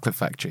and the Chocolate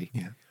Factory,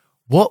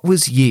 what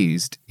was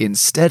used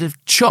instead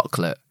of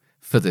chocolate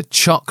for the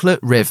Chocolate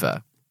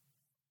River?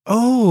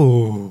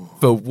 Oh.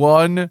 For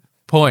 1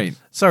 point.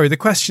 Sorry, the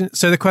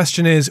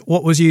question is,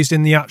 what was used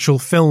in the actual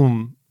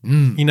film?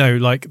 You know,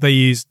 like they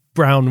used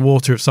brown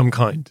water of some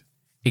kind.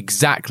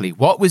 Exactly.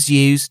 What was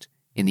used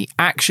in the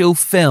actual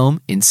film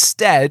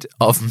instead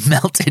of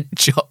melted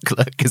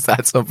chocolate? Because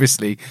that's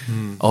obviously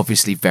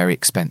very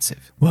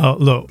expensive. Well,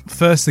 look,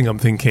 first thing I'm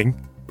looking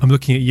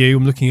at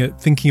you,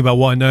 thinking about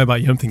what I know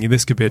about you, I'm thinking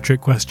this could be a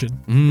trick question.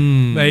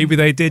 Maybe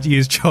they did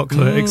use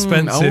chocolate,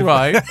 expensive. All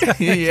right.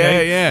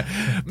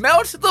 Yeah.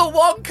 Melt the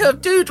Wonka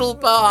doodle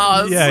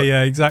bars.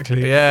 Yeah,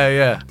 exactly.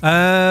 Yeah.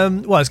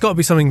 Well, it's got to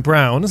be something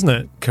brown, isn't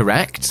it?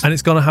 Correct. And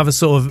it's going to have a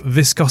sort of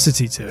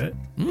viscosity to it.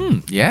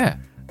 Yeah.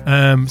 It's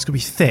going to be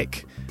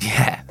thick.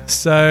 Yeah.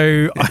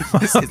 So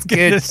This is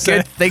good.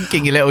 Good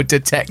thinking, you little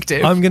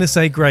detective. I'm going to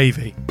say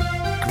gravy.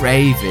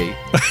 Gravy.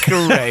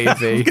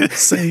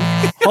 Say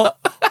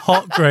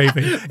hot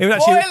gravy. It would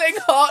actually, Boiling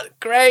hot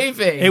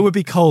gravy. it would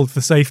be cold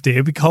for safety. It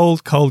would be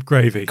cold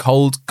gravy.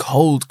 Cold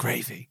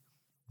gravy.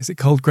 Is it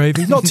cold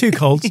gravy? Not too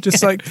cold,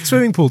 just like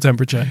swimming pool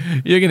temperature.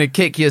 You're going to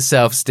kick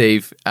yourself,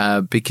 Steve,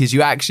 because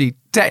you actually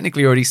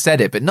technically already said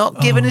it, but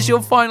not given us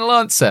your final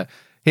answer.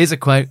 Here's a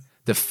quote.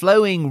 The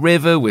flowing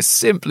river was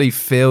simply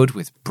filled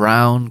with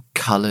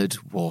brown-coloured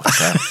water.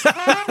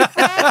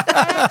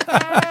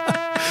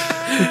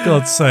 For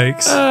God's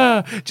sakes.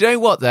 Do you know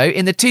what, though?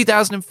 In the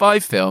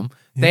 2005 film,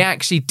 they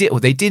actually did, well,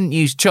 they didn't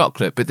use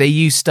chocolate, but they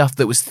used stuff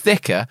that was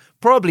thicker,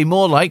 probably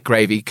more like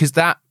gravy, because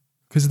that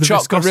Because of the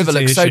Chocolate River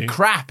looked so issue.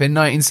 crap in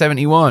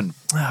 1971.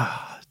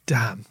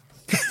 Damn.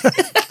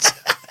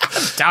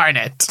 Darn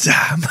it.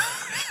 Damn.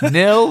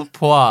 Nil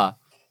point.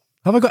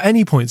 Have I got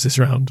any points this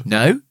round?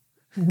 No?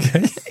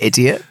 Okay.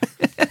 Idiot.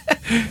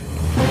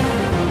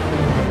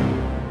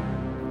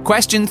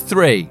 Question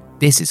 3.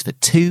 This is for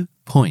 2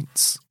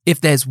 points.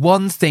 If there's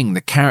one thing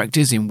the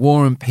characters in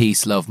War and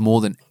Peace love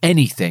more than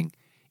anything,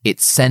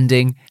 it's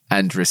sending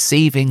and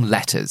receiving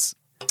letters.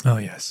 Oh,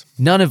 yes.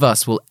 None of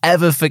us will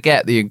ever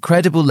forget the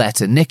incredible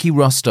letter Nicky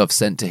Rostov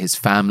sent to his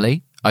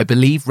family, I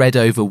believe read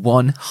over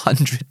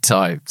 100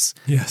 times.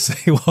 Yes,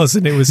 it was,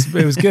 and it was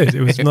good.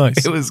 It was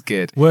nice. It was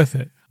good. Worth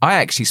it. I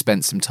actually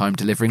spent some time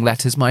delivering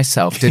letters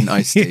myself, didn't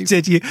I, Steve?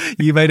 Did you?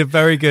 You made a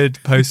very good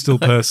postal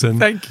person.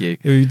 Thank you.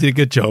 You did a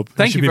good job.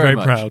 Thank should you be very very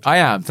much. proud. I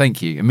am,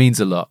 thank you. It means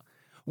a lot.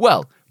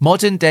 Well,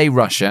 modern day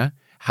Russia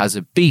has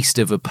a beast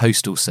of a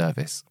postal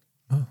service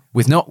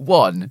with not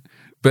one,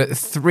 but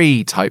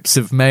 3 types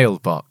of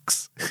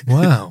mailbox.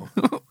 Wow.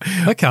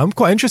 Okay, I'm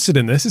quite interested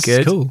in this. This Good,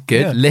 is cool.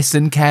 good. Yeah.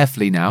 Listen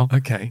carefully now.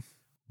 Okay.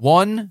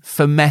 1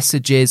 for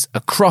messages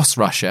across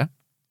Russia,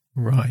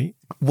 Right.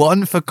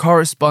 1 for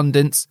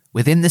correspondence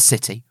within the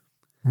city,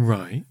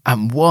 Right.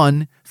 and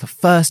 1 for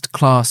first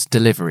class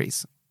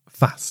deliveries.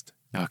 Fast.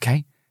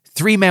 Okay.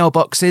 3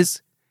 mailboxes,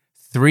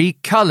 3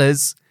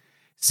 colours,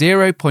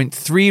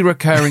 0.3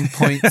 recurring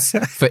points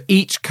for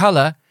each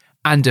colour,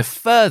 and a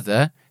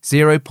further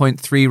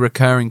 0.3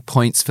 recurring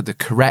points for the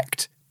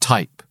correct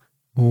type.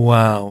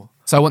 Wow.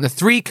 So I want the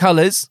 3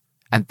 colours,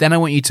 and then I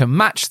want you to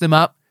match them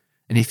up.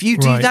 And if you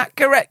do Right. that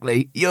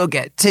correctly, you'll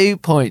get 2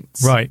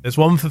 points. Right. There's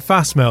one for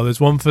fast mail.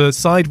 There's one for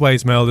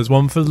sideways mail. There's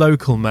one for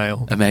local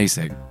mail.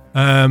 Amazing.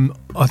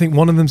 I think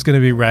one of them's going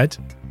to be red.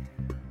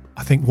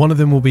 I think one of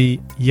them will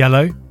be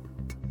yellow.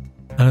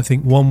 And I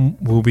think one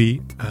will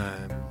be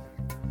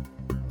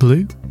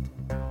blue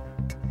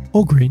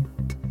or green.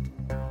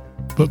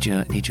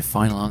 Need your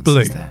final answers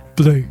Blue. there.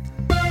 Blue.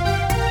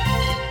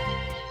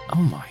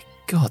 Oh my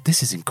God,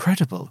 this is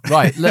incredible.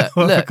 Right, look,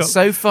 Well, I look. got-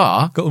 So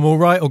far, Got them all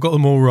right or got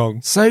them all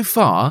wrong?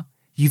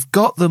 you've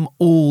got them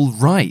all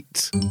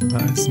right.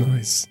 That's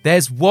nice.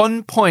 There's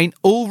 1 point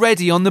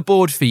already on the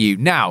board for you.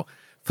 Now,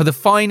 for the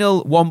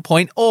final 1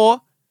 point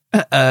or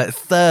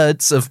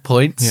thirds of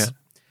points, Yeah.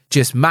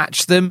 just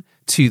match them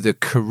to the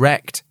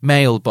correct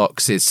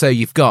mailboxes. So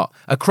you've got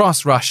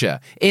across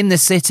Russia, in the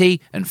city,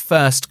 and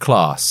first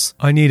class.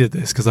 I needed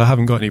this because I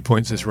haven't got any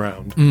points this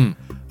round.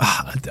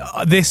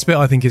 This bit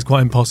I think is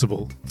quite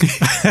impossible.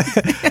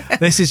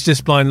 This is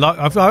just blind luck.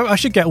 I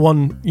should get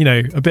one,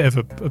 a bit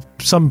of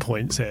some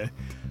points here.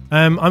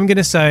 I'm going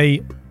to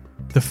say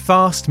The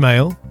fast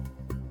male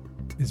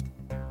is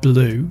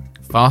blue.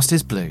 Fast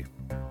is blue.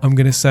 I'm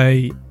going to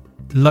say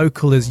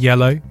local is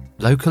yellow.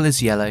 Local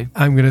is yellow.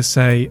 I'm going to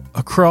say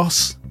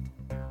across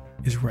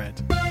is red.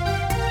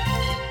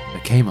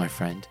 Okay, my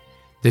friend.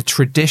 The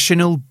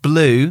traditional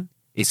blue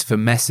is for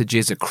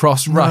messages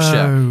across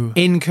Russia.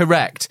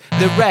 Incorrect.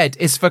 The red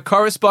is for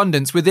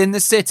correspondence within the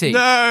city.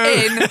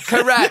 No.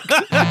 Incorrect.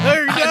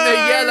 And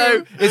the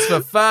yellow is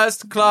for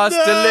first class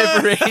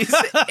deliveries.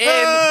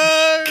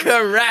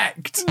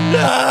 Incorrect.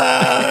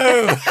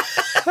 No.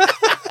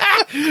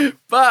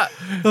 But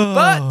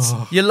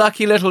you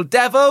lucky little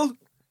devil,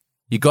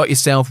 you got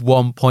yourself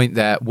 1 point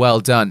there. Well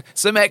done.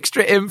 Some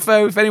extra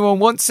info if anyone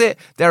wants it.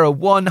 There are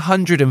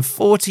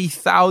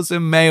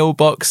 140,000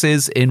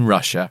 mailboxes in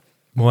Russia.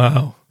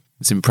 Wow.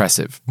 It's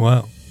impressive.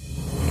 Wow.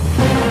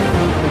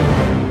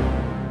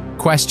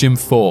 Question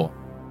 4.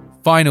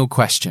 Final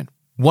question.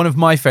 One of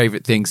my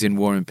favourite things in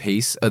War and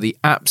Peace are the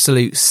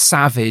absolute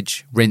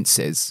savage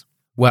rinses.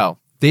 Well,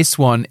 this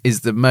one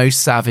is the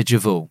most savage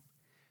of all.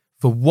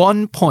 For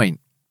 1 point,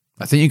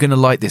 I think you're going to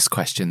like this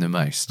question the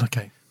most.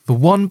 Okay. For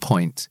 1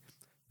 point,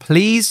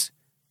 please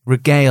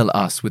regale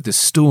us with the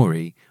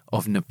story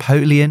of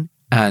Napoleon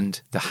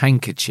and the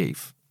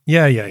handkerchief.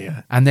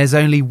 Yeah. And there's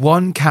only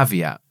one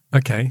caveat.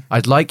 Okay.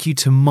 I'd like you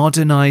to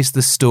modernise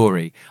the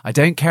story. I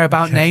don't care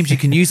about names. You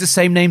can use the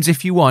same names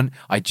if you want.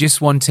 I just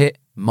want it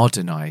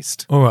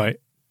modernised. All right.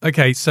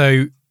 Okay,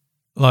 so,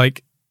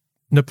 like,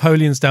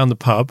 Napoleon's down the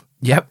pub.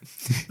 Yep.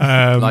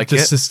 Like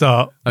just it. to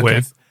start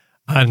with.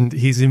 And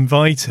he's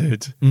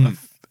invited...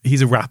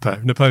 He's a rapper.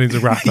 Napoleon's a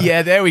rapper.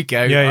 Yeah, there we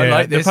go. Yeah. I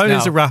like this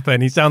Napoleon's now. a rapper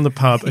and he's down the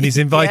pub and he's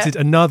invited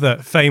another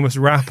famous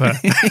rapper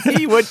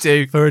He would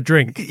do. for a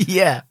drink.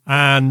 Yeah.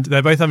 And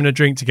they're both having a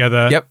drink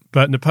together. Yep.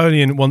 But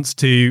Napoleon wants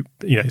to,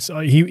 so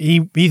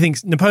he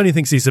thinks Napoleon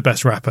thinks he's the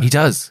best rapper. He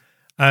does.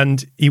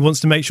 And he wants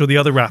to make sure the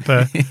other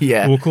rapper,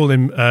 Yeah. we'll call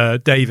him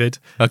David.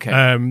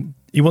 Okay.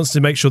 He wants to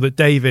make sure that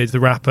David,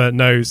 the rapper,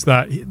 knows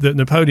that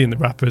Napoleon, the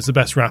rapper, is the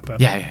best rapper.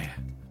 Yeah.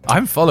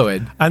 I'm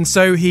following. And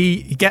so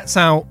he gets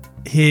out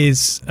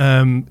his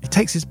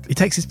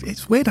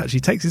it's weird actually, he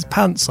takes his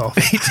pants off.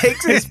 He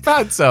takes his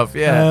pants off,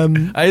 yeah.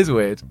 That is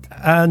weird.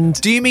 And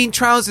Do you mean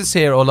trousers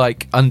here or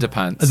like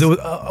underpants?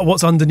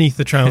 What's underneath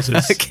the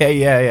trousers? Okay,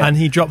 yeah. And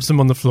he drops them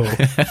on the floor.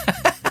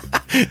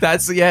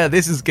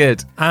 This is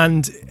good.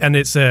 and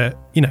it's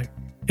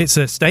it's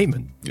a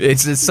statement.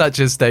 It's such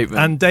a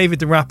statement. And David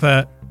the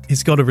rapper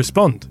has got to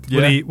respond.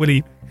 Yeah.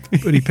 Will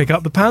he pick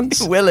up the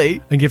pants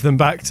Willie. and give them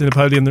back to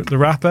Napoleon the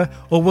rapper,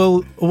 or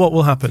what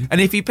will happen?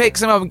 And if he picks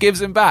them up and gives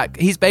them back,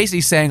 he's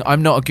basically saying,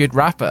 I'm not a good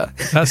rapper.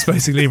 That's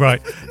basically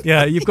right.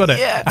 Yeah, you've got it.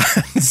 Yeah.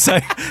 So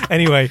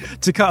anyway,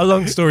 to cut a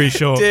long story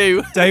short,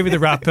 David the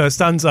rapper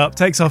stands up,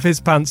 takes off his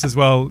pants as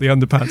well, the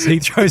underpants. He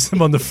throws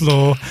them on the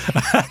floor,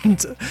 and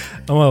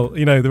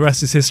the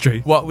rest is history.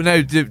 What?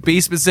 No, be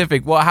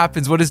specific. What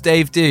happens? What does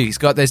Dave do?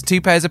 There's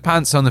 2 pairs of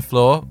pants on the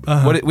floor.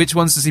 Which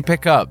ones does he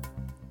pick up?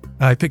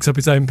 He picks up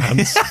his own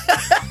pants.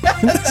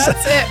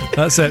 That's it.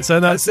 That's it.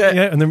 So that's it.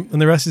 Yeah, and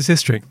the rest is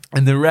history.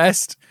 And the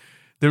rest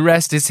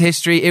is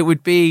history. It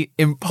would be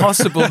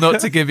impossible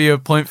not to give you a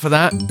point for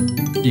that.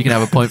 You can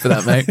have a point for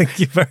that, mate. Thank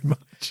you very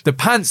much. The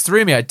pants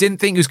threw me. I didn't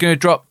think he was going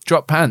to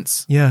drop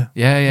pants. Yeah.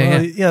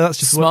 Yeah. Yeah, that's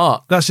just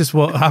smart. That's just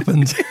what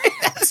happened.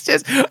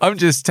 I'm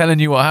just telling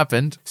you what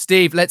happened.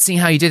 Steve, let's see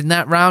how you did in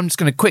that round. Just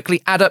going to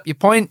quickly add up your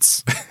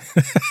points.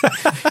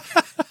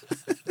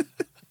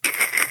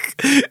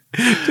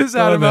 Just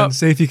add them up.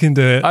 See if you can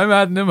do it. I'm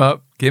adding them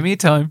up. Give me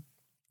time.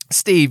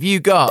 Steve, you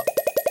got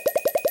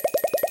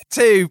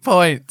 2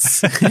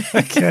 points.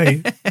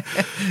 Okay.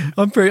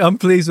 I'm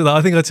pleased with that.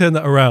 I think I turned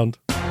that around.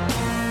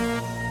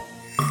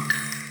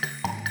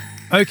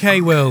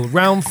 Okay, Will.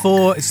 Round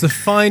 4. It's the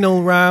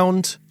final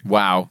round.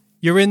 Wow.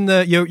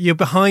 You're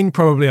behind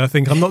probably, I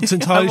think. I'm not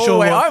entirely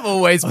sure. I'm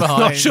always behind. I'm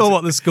not sure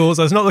what the scores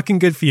are. It's not looking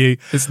good for you.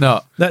 It's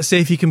not. Let's see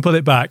if you can pull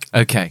it back.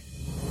 Okay.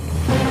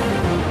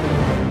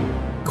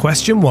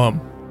 Question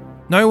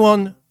 1. No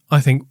one,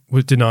 I think,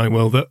 would deny,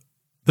 Will, that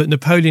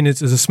Napoleon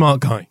is a smart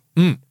guy.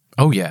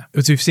 Oh, yeah.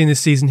 As we've seen this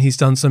season, he's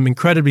done some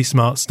incredibly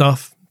smart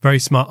stuff, very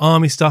smart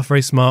army stuff,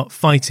 very smart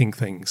fighting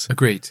things.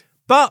 Agreed.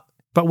 But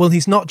Will,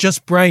 he's not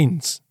just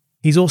brains.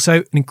 He's also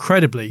an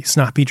incredibly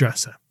snappy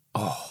dresser.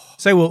 Oh.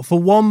 So, Will,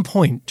 for 1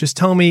 point, just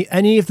tell me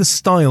any of the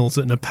styles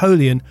that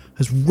Napoleon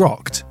has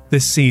rocked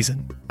this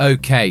season.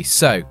 Okay,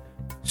 so,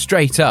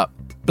 straight up,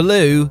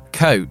 blue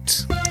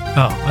coat.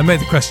 Oh, I made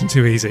the question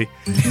too easy.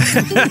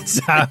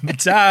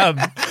 Damn.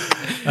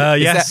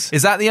 Yes.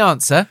 Is that the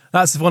answer?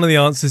 That's one of the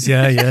answers.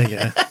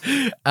 Yeah.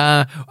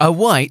 A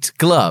white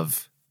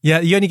glove. Yeah,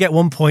 you only get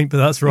 1 point, but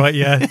that's right,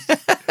 yeah. Do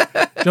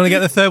you want to get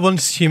the third one?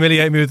 Just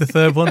humiliate me with the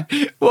third one?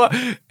 What?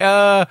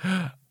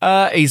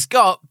 He's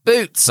got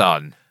boots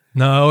on.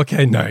 No,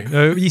 okay,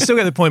 no. You still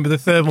get the point, but the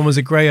third one was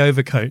a grey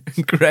overcoat.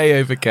 Grey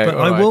overcoat. But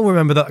I will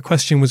remember that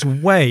question was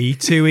way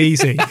too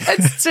easy.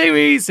 It's too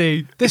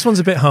easy. This one's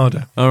a bit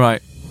harder. All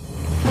right.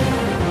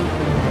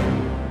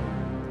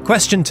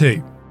 Question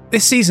 2.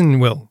 This season,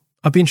 Will,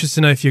 I'd be interested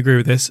to know if you agree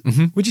with this.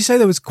 Mm-hmm. Would you say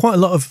there was quite a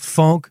lot of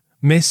fog,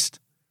 mist,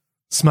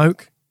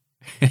 Smoke?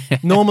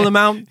 Normal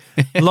amount?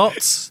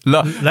 Lots?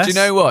 Less? Do you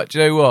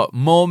know what?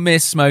 More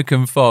mist, smoke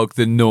and fog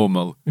than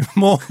normal.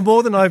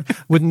 More than I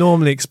would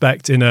normally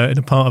expect in a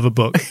part of a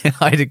book.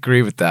 I'd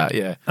agree with that,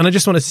 yeah. And I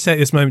just wanted to take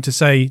this moment to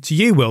say to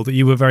you, Will, that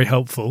you were very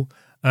helpful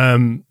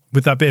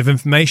with that bit of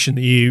information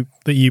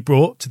that you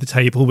brought to the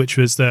table, which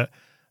was that,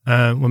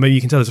 well, maybe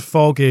you can tell us, a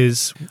fog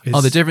is...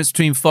 the difference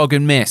between fog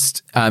and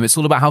mist. It's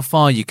all about how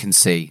far you can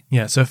see.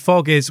 Yeah, so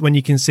fog is when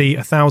you can see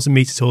 1,000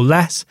 metres or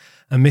less,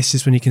 and mist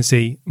is when you can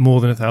see more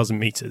than 1,000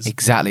 metres.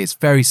 Exactly, it's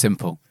very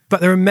simple.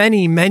 But there are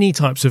many, many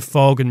types of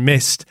fog and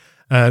mist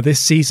this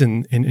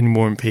season in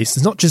War and Peace.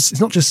 It's not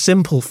just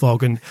simple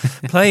fog and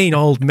plain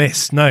old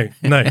mist. No.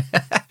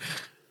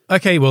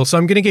 Okay, Will, so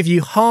I'm going to give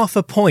you half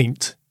a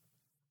point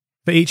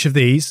for each of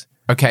these.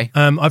 Okay.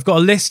 I've got a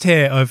list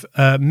here of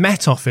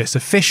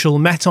official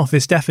Met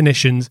Office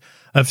definitions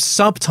of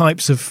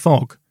subtypes of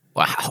fog.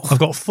 Wow. I've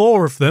got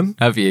 4 of them.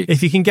 Have you?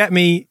 If you can get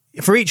me,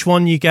 for each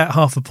one, you get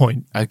half a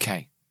point.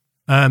 Okay.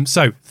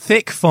 So,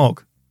 thick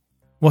fog.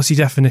 What's your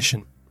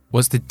definition?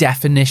 What's the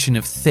definition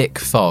of thick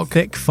fog?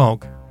 Thick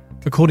fog,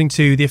 according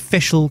to the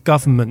official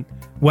government,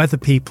 weather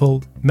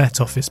people,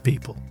 Met Office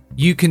people.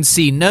 You can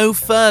see no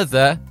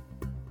further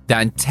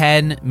than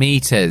 10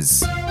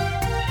 metres.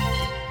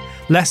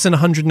 Less than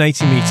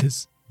 180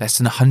 metres. Less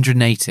than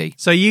 180.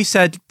 So you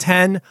said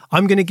 10.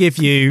 I'm going to give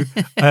you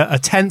a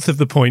tenth of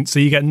the point, so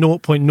you get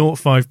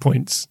 0.05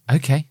 points.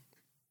 Okay.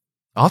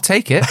 I'll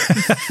take it.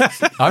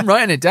 I'm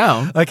writing it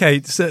down.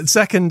 Okay, so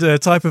second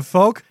type of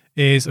fog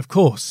is, of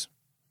course,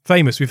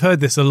 famous. We've heard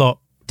this a lot.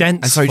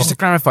 Dense And sorry, fog. just to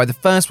clarify, the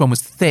first one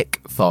was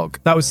thick fog.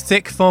 That was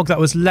thick fog. That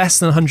was less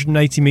than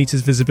 180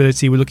 metres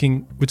visibility. We're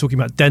talking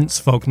about dense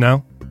fog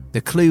now.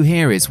 The clue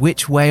here is,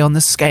 which way on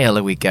the scale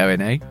are we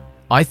going, eh?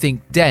 I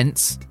think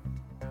dense,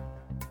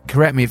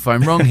 correct me if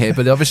I'm wrong here,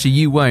 but obviously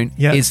you won't,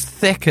 Yeah. is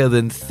thicker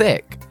than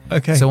thick.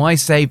 Okay. So I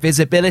say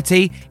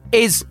visibility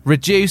is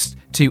reduced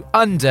to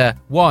under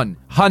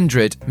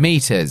 100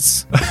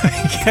 metres.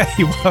 Okay,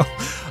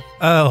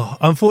 well,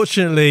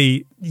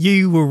 unfortunately,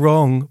 you were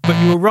wrong, but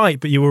you were right,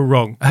 but you were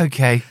wrong.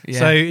 Okay. Yeah.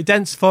 So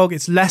dense fog,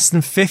 it's less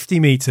than 50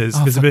 metres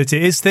visibility.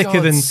 It is thicker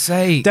than... God's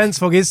sake. Dense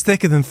fog is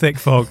thicker than thick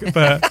fog,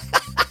 but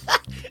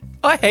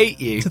I hate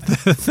you.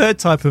 the third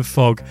type of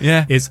fog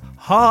is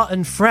ha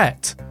and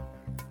fret.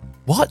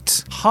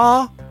 What?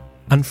 Ha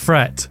and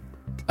fret,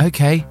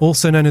 Okay.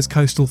 also known as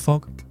coastal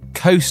fog.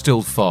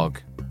 Coastal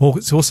fog. Or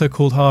it's also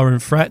called ha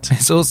and fret.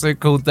 It's also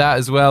called that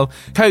as well.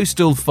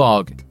 Coastal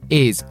fog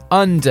is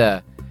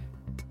under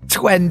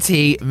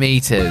 20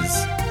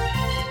 metres.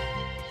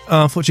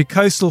 Unfortunately,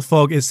 coastal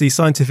fog is the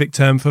scientific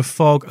term for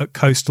fog at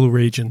coastal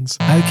regions.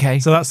 Okay.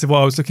 So that's what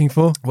I was looking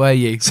for. Were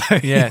you?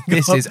 Yeah, you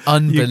this got- is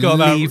you got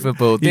that-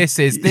 unbelievable. This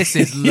is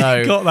low.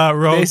 You got that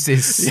wrong. This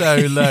is so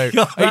low. You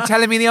got Are you that.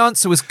 telling me the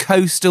answer was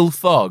coastal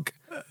fog?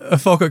 A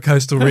fog at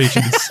coastal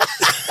regions.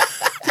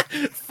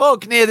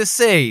 Fog near the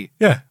sea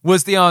Yeah.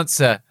 was the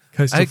answer.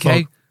 Coastal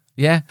Okay. fog.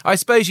 Yeah. I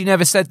suppose you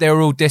never said they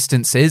were all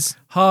distances.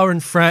 Ha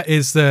and fret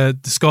is the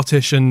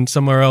Scottish and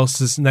somewhere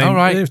else's name. All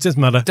right. It doesn't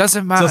matter.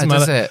 Doesn't matter,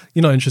 does it?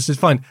 You're not interested.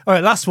 Fine. All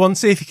right, last one.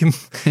 See if you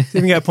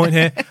can, get a point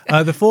here.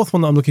 The fourth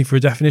one that I'm looking for a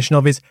definition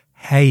of is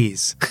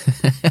haze.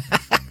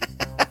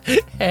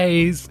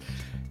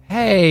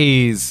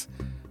 Haze.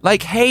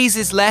 Like haze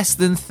is less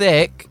than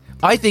thick.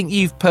 I think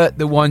you've put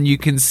the one you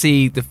can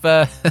see the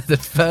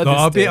furthest. No,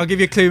 I'll give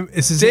you a clue.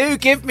 Do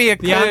give me a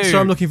clue. The answer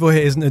I'm looking for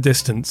here isn't a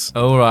distance.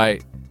 All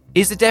right.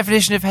 Is the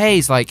definition of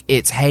haze like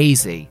it's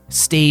hazy,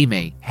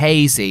 steamy,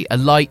 hazy, a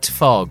light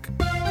fog?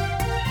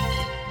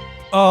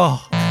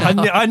 Oh,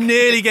 I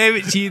nearly gave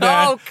it to you there.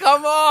 Oh,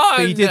 come on!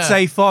 But you did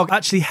say fog.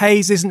 Actually,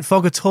 haze isn't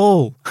fog at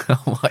all.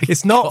 Oh my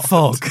It's not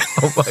fog.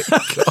 Oh my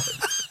god!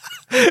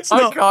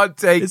 I can't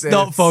take It's this.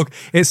 not fog.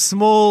 It's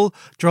small,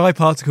 dry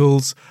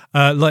particles.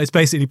 Like it's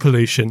basically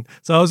pollution.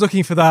 So I was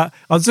looking for that.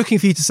 I was looking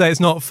for you to say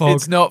it's not fog.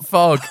 It's not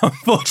fog.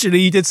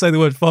 Unfortunately, you did say the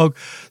word fog.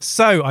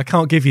 So I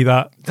can't give you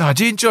that. Oh, did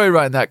you enjoy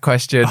writing that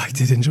question? I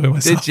did enjoy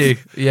myself. Did you?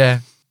 Yeah.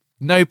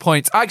 No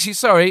points. Actually,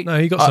 sorry. No,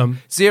 you got some.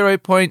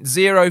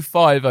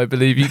 0.05, I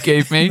believe you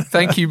gave me.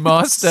 Thank you,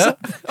 Master.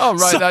 I'll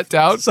write that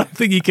down.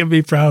 Something you can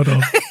be proud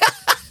of.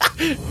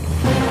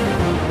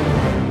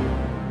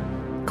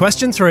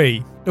 Question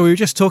 3. We were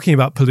just talking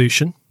about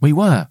pollution. We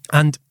were.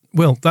 And,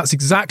 well, that's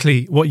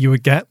exactly what you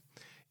would get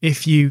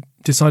if you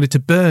decided to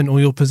burn all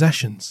your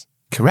possessions.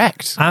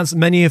 Correct. As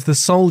many of the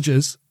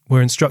soldiers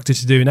were instructed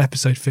to do in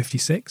episode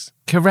 56.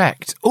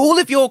 Correct. All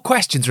of your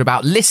questions are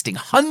about listing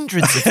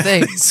hundreds of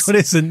things.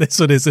 This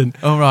one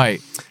isn't. All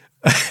right.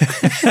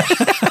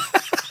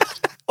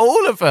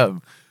 All of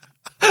them.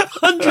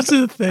 Hundreds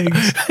of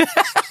things.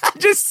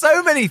 Just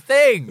so many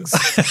things.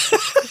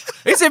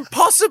 It's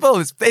impossible.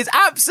 It's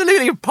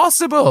absolutely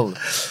impossible.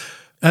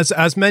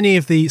 As many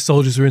of the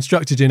soldiers were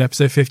instructed to do in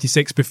episode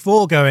 56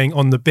 before going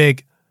on the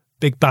big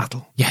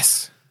battle,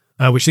 Yes.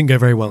 which didn't go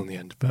very well in the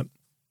end, but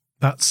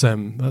that's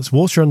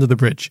water under the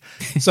bridge.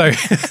 So,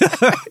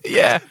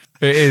 Yeah,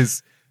 it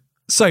is.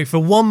 so for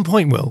 1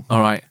 point, Will, All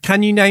right.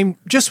 can you name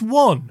just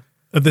one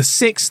of the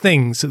 6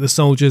 things that the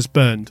soldiers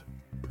burned?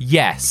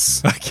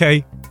 Yes.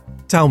 Okay,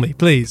 tell me,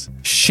 please.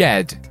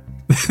 Shed.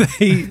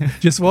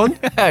 Just one?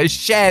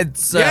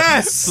 Sheds.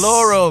 Yes!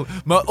 Plural.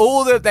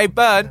 All that they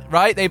burnt,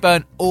 right? They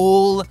burnt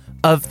all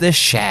of the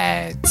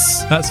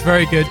sheds. That's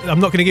very good. I'm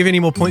not going to give you any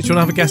more points. Do you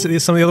want to have a guess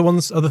at some of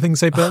the other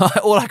things they burnt?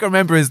 All I can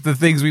remember is the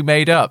things we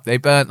made up. They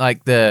burnt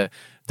like the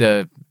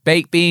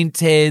baked bean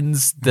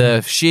tins, the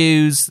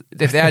shoes.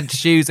 If they had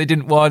shoes they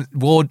didn't want,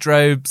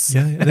 wardrobes,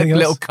 anything else?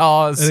 little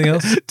cars, Anything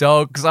else?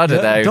 dogs, I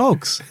don't know.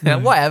 Dogs. Yeah,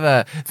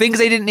 whatever. Things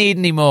they didn't need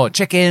anymore.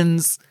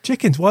 Chickens,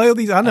 Chickens. Why are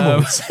these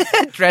animals?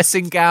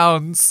 dressing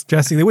gowns,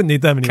 Dressing. They wouldn't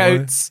need them anymore.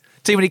 coats.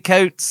 Too many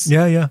coats.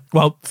 Yeah.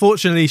 Well,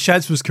 fortunately,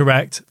 sheds was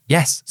correct.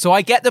 Yes. So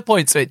I get the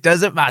point, so it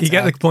doesn't matter. You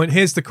get the point.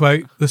 Here's the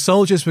quote. The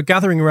soldiers were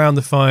gathering around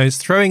the fires,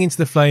 throwing into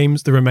the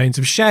flames the remains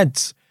of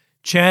sheds,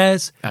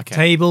 chairs,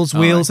 tables,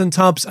 wheels, and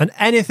tubs, and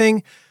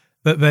anything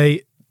that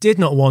they did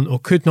not want or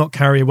could not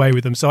carry away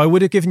with them. So I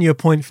would have given you a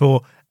point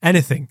for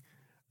anything,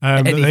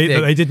 that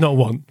they did not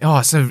want.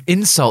 Oh, so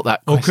insult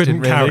that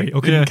question,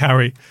 Or couldn't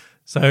carry.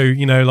 So,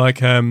 like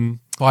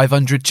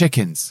 500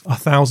 chickens.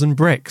 1,000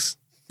 bricks.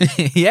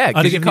 Yeah,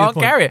 because you can't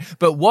carry it.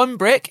 But one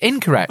brick,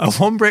 incorrect.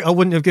 One brick, I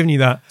wouldn't have given you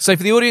that. So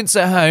for the audience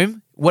at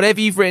home, whatever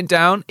you've written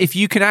down, if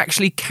you can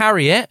actually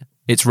carry it,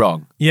 it's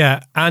wrong.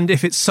 Yeah, and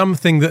if it's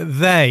something that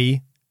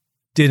they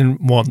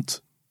didn't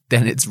want,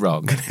 then it's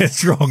wrong.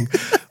 it's wrong.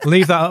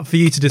 Leave that up for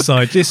you to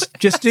decide.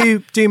 Just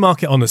do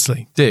mark it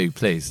honestly. Do,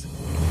 please.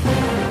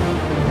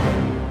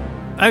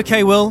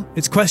 Okay, Will,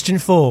 it's question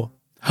 4.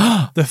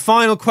 The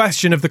final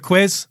question of the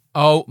quiz.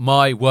 Oh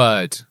my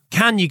word.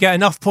 Can you get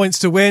enough points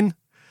to win?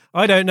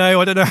 I don't know.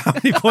 I don't know how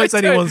many points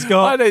anyone's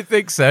got. I don't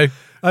think so.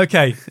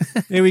 Okay,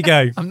 here we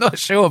go. I'm not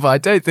sure, but I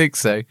don't think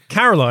so.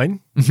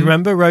 Caroline, do you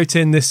remember, wrote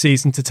in this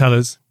season to tell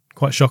us,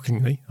 quite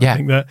shockingly, I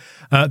think,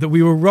 that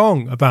we were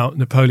wrong about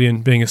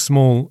Napoleon being a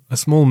small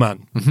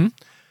man. Mm-hmm.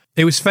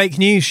 It was fake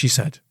news, she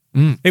said.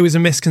 It was a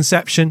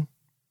misconception,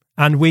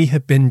 and we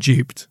had been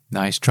duped.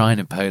 Nice try,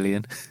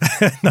 Napoleon.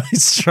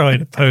 Nice try,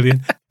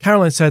 Napoleon.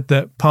 Caroline said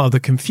that part of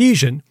the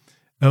confusion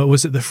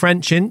was that the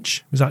French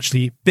inch was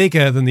actually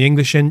bigger than the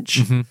English inch,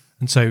 and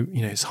so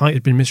his height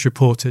had been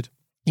misreported.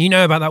 You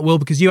know about that, Will,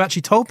 because you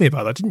actually told me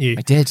about that, didn't you?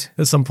 I did.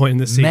 At some point in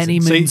this season. Many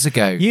moons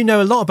ago. You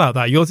know a lot about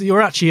that.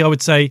 You're actually, I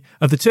would say,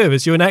 of the two of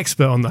us, you're an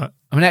expert on that.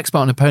 I'm an expert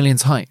on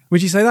Napoleon's height.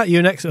 Would you say that?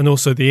 You're an expert, and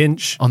also the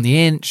inch. On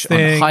the inch,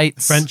 thing, on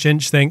heights. French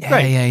inch thing. Yeah,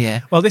 Great.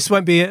 yeah. Well, this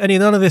won't be,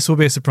 none of this will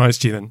be a surprise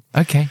to you then.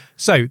 Okay.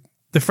 So,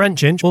 the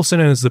French inch, also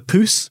known as the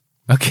pouce,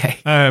 Okay.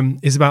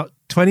 is about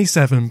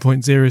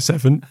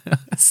 27.07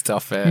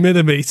 Stop it.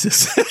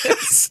 millimeters.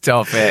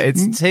 Stop it.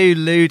 It's too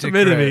ludicrous.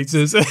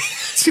 Millimeters.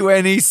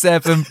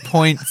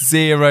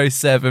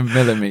 27.07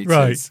 millimeters.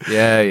 Right.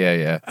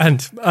 Yeah.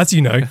 And as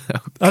you know,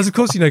 as of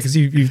course you know, because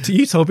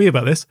you told me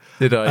about this.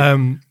 Did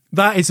I?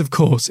 That is, of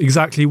course,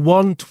 exactly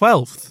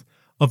 1/12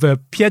 of a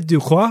pied de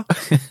roi,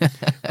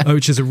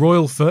 which is a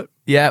royal foot.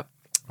 Yep.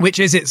 Which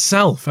is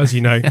itself, as you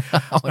know,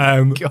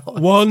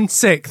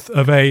 1/6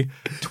 of a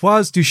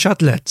toise du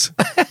Châtelet.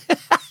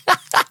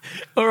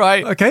 All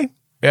right. Okay?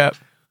 Yep.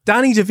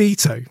 Danny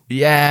DeVito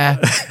Yeah.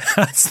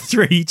 has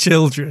 3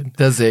 children.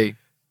 Does he?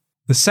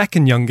 The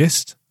second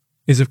youngest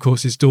is, of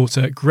course, his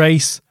daughter,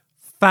 Grace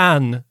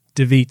Fan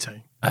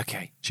DeVito.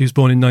 Okay. She was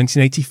born in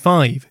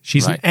 1985.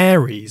 She's an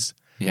Aries.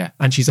 Yeah.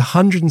 And she's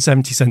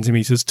 170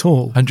 centimetres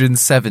tall.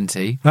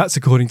 170. That's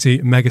according to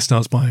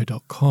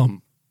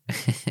megastarsbio.com.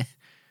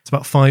 It's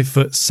about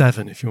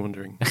 5'7", if you're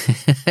wondering.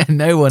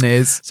 No one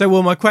is. So,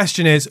 well, my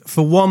question is,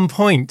 for 1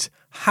 point,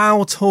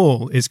 how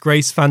tall is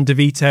Grace Van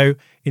DeVito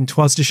in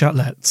Toise de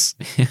Châtelet?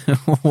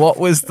 What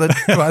was the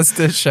Toise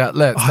de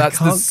Châtelet? That's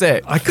the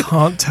 6. I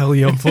can't tell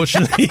you,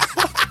 unfortunately.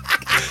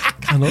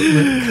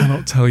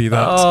 cannot tell you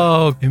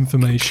that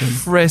information.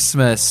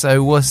 Christmas.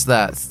 So what's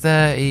that?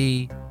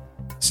 30.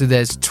 So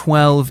there's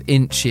 12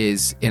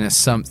 inches in a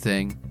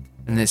something,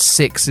 and there's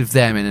 6 of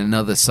them in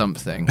another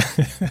something.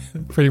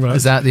 Pretty much.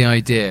 Is that the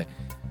idea?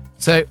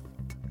 So,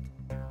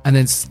 and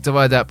then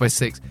divide that by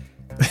 6.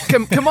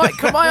 Can my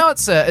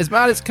answer, as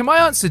bad as, can my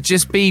answer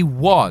just be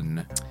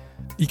 1?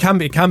 It can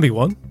be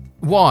 1.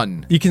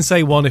 1. You can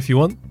say 1 if you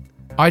want.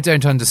 I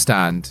don't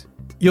understand.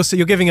 You're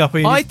giving up.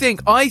 I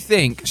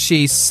think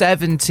she's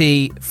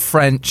 70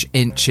 French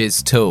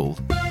inches tall.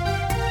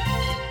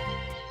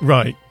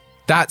 Right.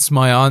 That's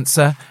my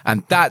answer,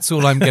 and that's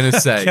all I'm going to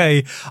say.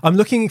 Okay, I'm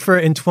looking for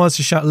it in Toise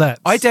de Châtelet.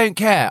 I don't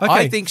care. Okay,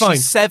 I think fine,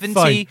 she's 70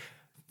 fine.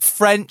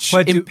 French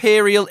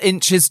imperial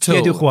inches tall.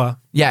 Pied de roi.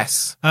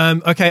 Yes.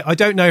 Okay, I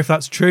don't know if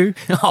that's true.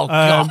 Oh,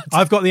 God.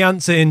 I've got the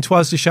answer in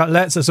Toise de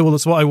Châtelet.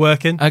 That's what I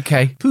work in.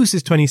 Okay. Pouce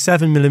is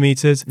 27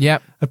 millimeters.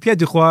 Yep. A pied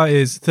de roi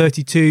is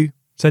 32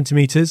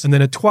 centimeters, and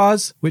then a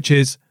toise, which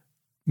is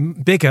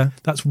bigger,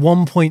 that's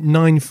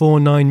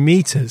 1.949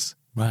 meters.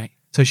 Right.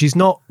 So she's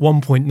not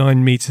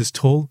 1.9 meters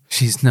tall.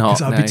 She's not. 'Cause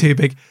that'd be too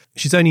big.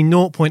 She's only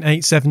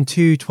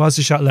 0.872 twice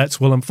the Chatelets.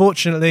 Well,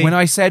 unfortunately... When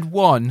I said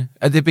 1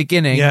 at the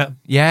beginning,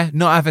 yeah,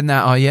 not having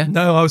that, are you?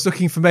 No, I was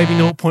looking for maybe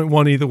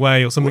 0.1 either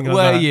way or something like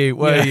that.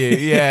 Were you?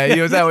 Yeah,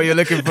 was that what you're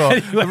looking for?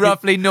 Anyway.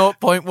 Roughly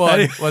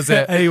 0.1, was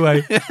it?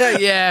 Anyway.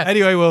 Yeah.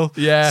 Anyway, Will.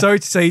 Yeah. Sorry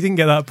to say you didn't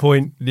get that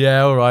point.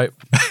 Yeah, all right.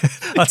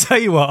 I'll tell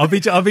you what,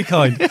 I'll be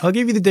kind. I'll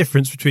give you the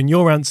difference between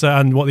your answer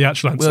and what the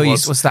actual answer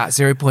was. What's that,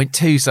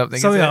 0.2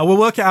 something? Something like that. We'll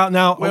work it out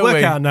now. Will we?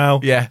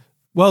 Yeah.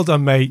 Well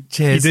done, mate.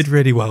 Cheers. You did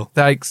really well.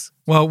 Thanks.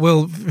 Well,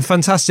 Will,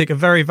 fantastic. A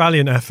very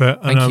valiant effort.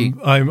 And Thank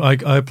you.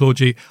 I applaud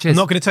you. Cheers. I'm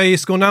not going to tell you your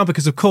score now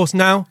because, of course,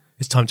 now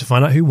it's time to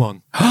find out who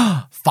won.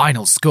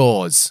 Final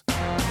scores.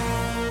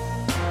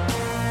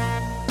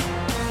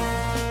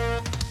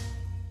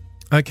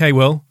 Okay,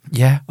 Will.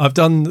 Yeah. I've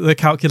done the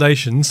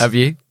calculations. Have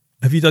you?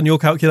 Have you done your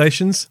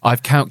calculations?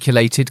 I've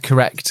calculated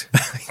correct.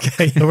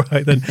 Okay, all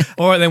right then.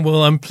 All right then,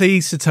 Will, I'm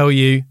pleased to tell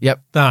you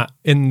that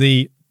in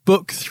the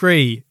Book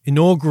 3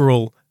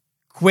 inaugural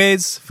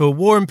quiz for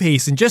War and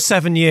Peace in just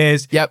 7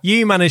 years,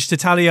 you managed to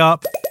tally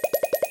up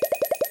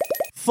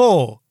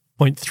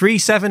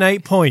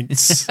 4.378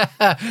 points.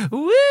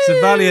 It's a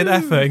valiant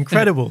effort.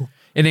 Incredible.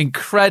 An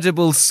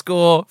incredible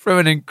score from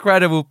an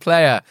incredible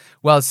player.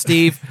 Well,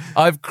 Steve,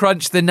 I've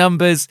crunched the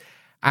numbers,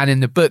 and in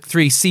the Book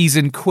 3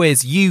 season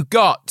quiz, you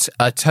got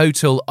a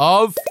total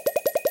of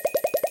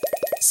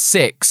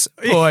 6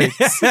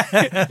 points.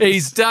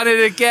 He's done it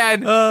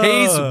again.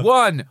 He's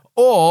won.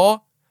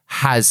 Or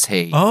has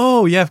he?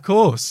 Oh, yeah, of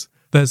course.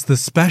 There's the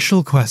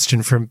special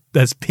question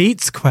there's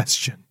Pete's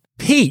question.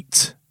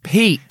 Pete.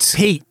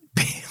 Pete.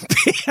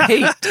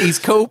 He's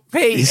called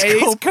Pete. He's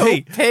called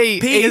Pete.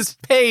 Pete is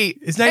Pete.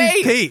 His name's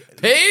Pete.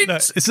 Pete. No,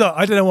 it's not.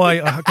 I don't know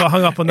why I got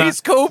hung up on that.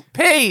 He's called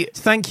Pete.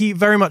 Thank you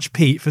very much,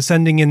 Pete, for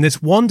sending in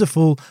this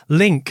wonderful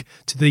link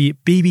to the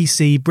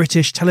BBC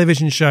British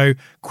television show,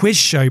 quiz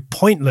show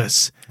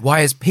Pointless.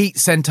 Why has Pete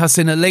sent us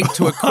in a link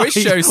to a quiz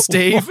show,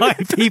 Steve? Why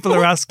people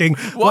are asking.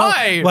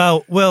 Why?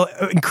 Well,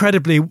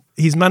 incredibly,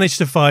 he's managed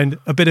to find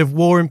a bit of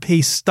War and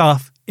Peace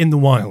stuff in the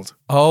wild.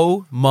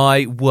 Oh,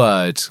 my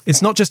word.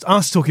 It's not just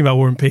us talking about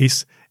War and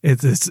Peace.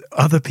 There's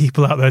other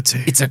people out there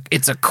too. It's a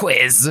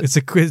quiz. It's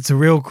a quiz. It's a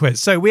real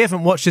quiz. So we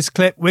haven't watched this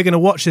clip. We're going to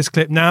watch this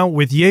clip now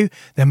with you.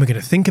 Then we're going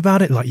to think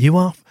about it like you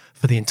are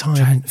for the entire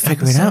Try and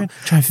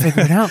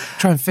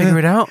figure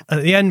it out.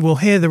 At the end, we'll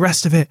hear the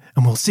rest of it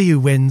and we'll see who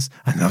wins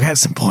and they'll get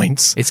some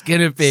points. It's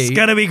going to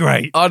be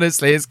great.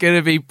 Honestly, it's going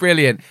to be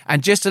brilliant.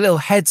 And just a little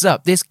heads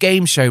up, this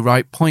game show,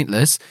 right,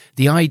 Pointless,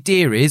 the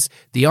idea is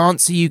the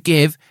answer you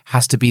give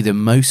has to be the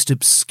most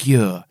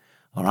obscure.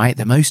 All right?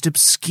 The most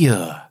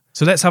obscure.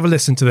 So let's have a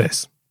listen to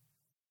this.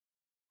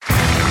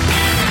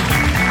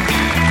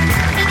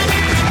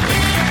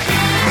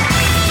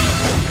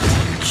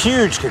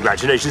 Huge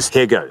congratulations.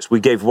 Here goes. We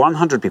gave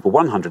 100 people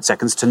 100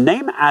 seconds to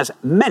name as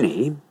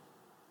many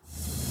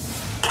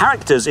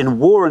characters in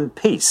War and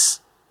Peace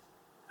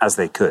as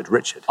they could.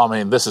 Richard. I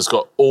mean, this has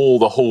got all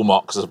the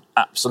hallmarks of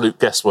absolute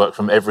guesswork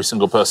from every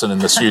single person in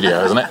the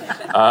studio, isn't it?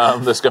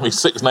 There's going to be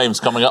 6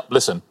 names coming up.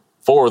 Listen,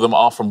 4 of them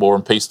are from War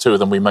and Peace, 2 of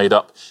them we made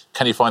up.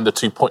 Can you find the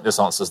 2 pointless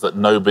answers that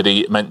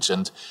nobody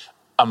mentioned?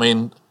 I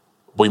mean,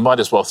 we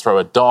might as well throw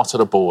a dart at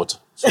a board.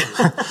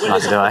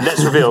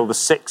 Let's reveal the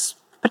 6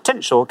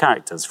 potential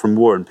characters from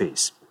War and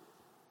Peace.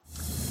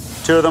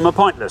 2 of them are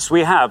pointless.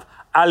 We have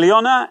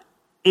Alyona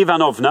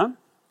Ivanovna,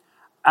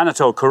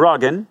 Anatol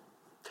Kuragin,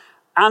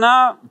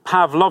 Anna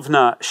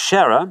Pavlovna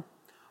Scherer,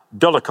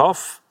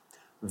 Dolokhov,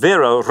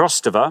 Vera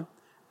Rostova,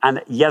 and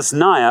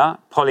Yasnaya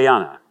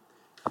Polyana.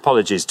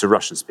 Apologies to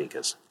Russian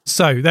speakers.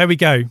 So there we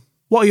go.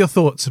 What are your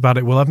thoughts about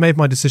it? Well, I've made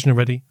my decision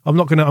already. I'm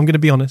going to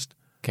be honest.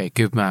 Okay,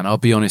 good man. I'll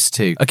be honest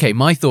too. Okay,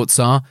 my thoughts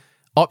are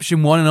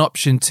option 1 and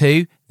option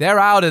 2, they're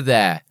out of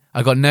there.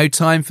 I got no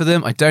time for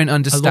them. I don't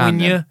understand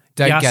them.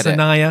 Don't get it.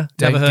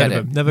 Never heard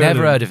of them.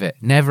 Never heard of it.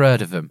 Never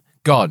heard of them.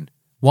 Gone.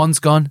 One's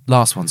gone.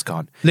 Last one's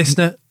gone.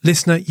 Listener,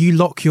 you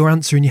lock your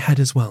answer in your head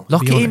as well.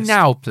 Lock it in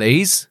now,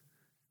 please.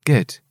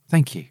 Good.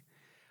 Thank you.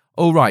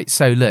 All right.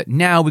 So look,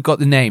 now we've got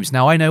the names.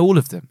 Now I know all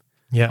of them.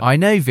 Yeah. I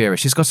know Vera.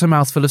 She's got a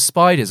mouthful of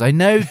spiders. I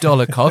know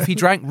Dolokhov. He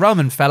drank rum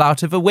and fell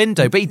out of a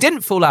window, but he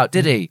didn't fall out,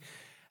 did he?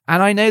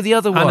 And I know the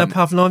other one. Anna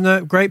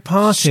Pavlovna, great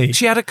party.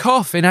 She had a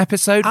cough in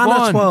episode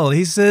 1. Anatol,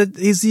 he's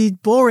the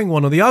boring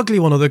one or the ugly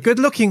one or the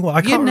good-looking one.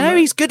 I can't remember.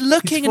 He's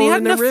good-looking and he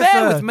had an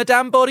affair with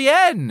Madame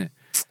Bourdienne.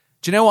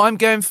 Do you know what I'm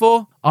going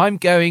for? I'm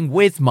going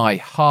with my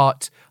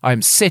heart.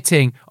 I'm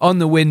sitting on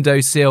the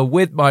windowsill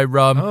with my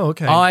rum. Oh,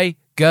 okay. I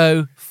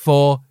go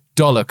for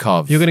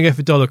Dolokhov. You're going to go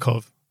for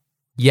Dolokhov?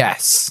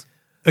 Yes.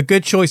 A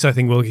good choice, I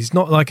think, Will. He's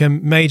not like a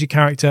major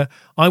character.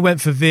 I went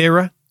for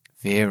Vera.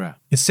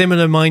 A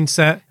similar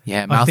mindset.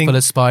 Yeah, mouthful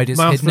of spiders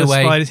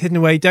hidden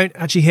away. Don't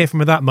actually hear from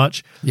her that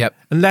much. Yep.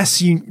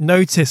 Unless you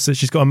notice that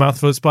she's got a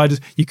mouthful of spiders,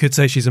 you could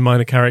say she's a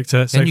minor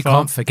character. Then you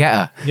can't forget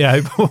her.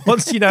 Yeah,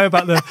 once you know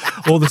about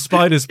all the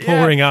spiders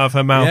pouring out of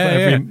her mouth.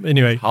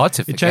 Anyway, hard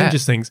to forget. It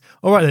changes things.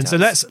 All right then, so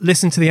let's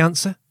listen to the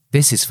answer.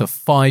 This is for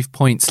 5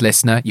 points,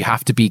 listener. You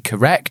have to be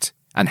correct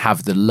and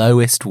have the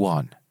lowest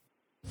one.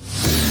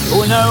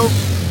 Oh no!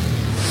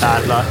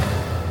 Bad luck.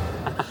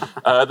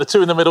 The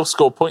two in the middle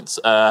score points.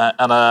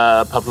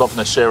 Anna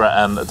Pavlovna Shearer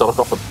and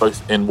Dolokhov are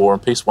both in War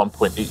and Peace, 1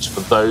 point each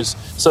for those.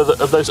 So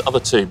of those other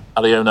two,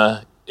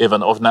 Alyona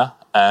Ivanovna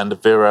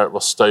and Vera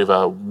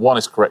Rostova, one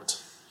is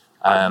correct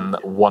and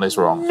one is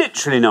wrong.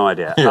 Literally no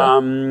idea.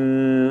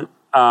 Yeah.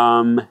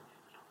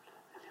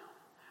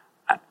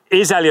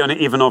 Is Alyona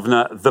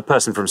Ivanovna the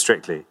person from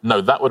Strictly? No,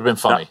 that would have been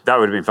funny. That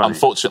would have been funny.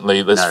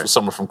 Unfortunately, there's No.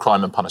 someone from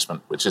Crime and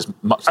Punishment, which is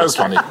much less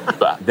funny,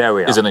 but There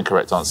we are. is an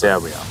incorrect answer.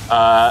 There we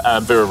are.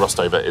 And Vera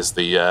Rostova is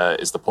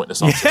the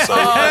pointless answer. So,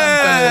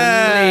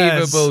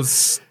 Unbelievable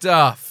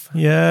stuff.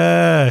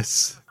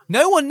 Yes.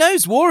 No one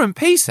knows War and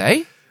Peace,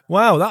 eh?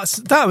 Wow,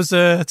 that was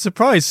a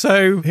surprise.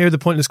 So here are the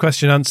pointless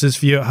question answers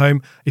for you at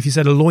home. If you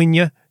said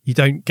Aloynia, you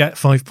don't get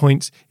 5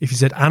 points. If you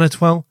said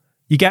Anatole,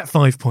 you get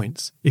 5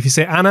 points. If you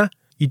say Anna,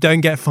 you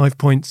don't get 5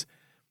 points.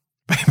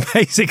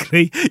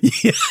 Basically,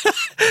 yeah,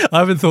 I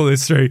haven't thought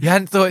this through. You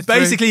hadn't thought it through?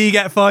 Basically, you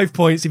get 5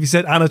 points if you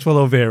said Anatole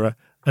or Vera,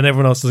 and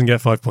everyone else doesn't get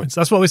 5 points.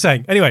 That's what we're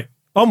saying. Anyway,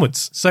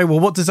 onwards. So, well,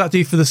 what does that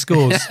do for the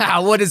scores?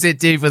 What does it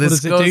do for the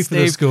scores, What does it do for the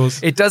Steve? scores?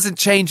 It doesn't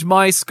change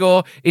my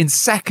score. In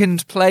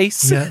second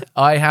place, Yeah.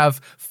 I have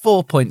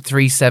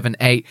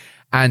 4.378.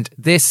 And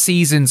this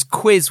season's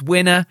quiz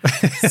winner,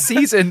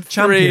 season 3,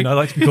 Champion. I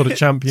like to be called a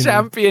champion.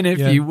 champion, if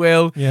Yeah. you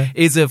will, Yeah.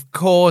 is of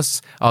course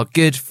our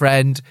good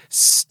friend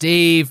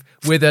Steve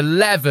with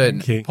 11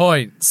 Thank you.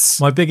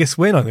 points. My biggest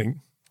win, I think.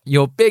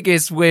 Your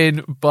biggest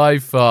win by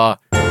far.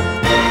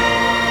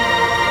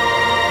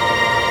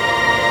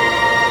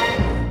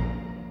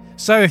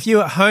 So if you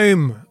at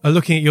home are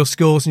looking at your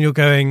scores and you're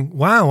going,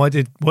 wow, I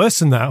did worse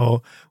than that,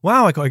 or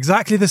wow, I got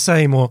exactly the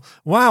same, or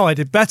wow, I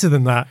did better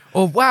than that.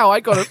 Oh, wow, I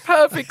got a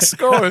perfect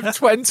score of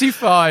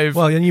 25.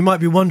 Well, and you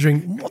might be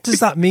wondering, what does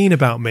that mean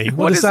about me?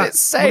 what does it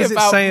say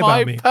about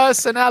my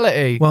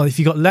personality? Well, if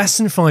you got less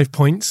than 5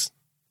 points,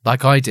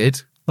 Like I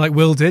did. like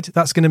Will did,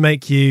 that's going to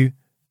make you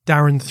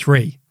Darren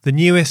 3, the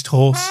newest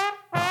horse,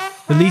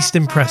 the least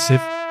impressive.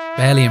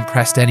 Barely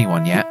impressed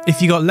anyone yet.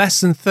 If you got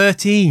less than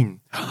 13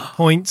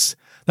 points,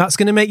 that's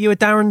going to make you a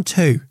Darren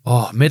 2.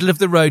 Oh, middle of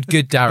the road,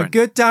 good Darren. A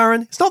good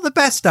Darren. It's not the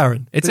best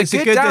Darren. It's but a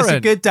good Darren. It's a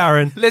good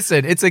Darren.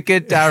 Listen, it's a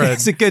good Darren.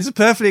 It's a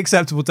perfectly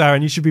acceptable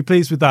Darren. You should be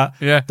pleased with that,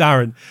 Yeah.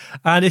 Darren.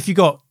 And if you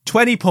got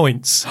 20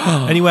 points,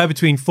 anywhere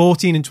between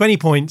 14 and 20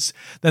 points,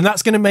 then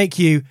that's going to make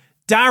you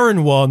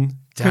Darren 1.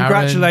 Darren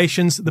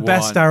Congratulations. The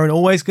best 1. Darren.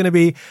 Always going to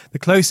be the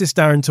closest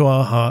Darren to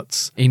our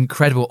hearts.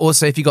 Incredible.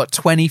 Also, if you got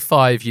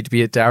 25, you'd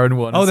be a Darren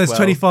 1 Oh, as there's well.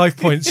 25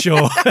 points,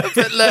 sure.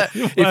 But look,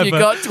 if you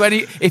got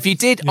 20, if you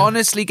did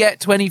honestly get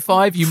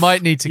 25, you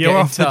might need to You're get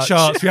in off the touch.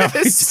 charts. We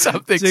haven't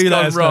Something's do let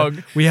gone us know.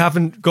 wrong. We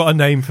haven't got a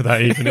name for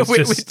that even. It's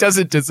Which just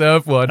doesn't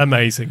deserve one.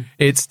 amazing.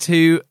 It's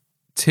too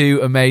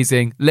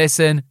amazing.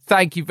 Listen,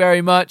 thank you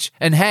very much.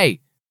 And hey,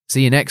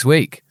 see you next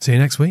week. See you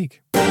next week.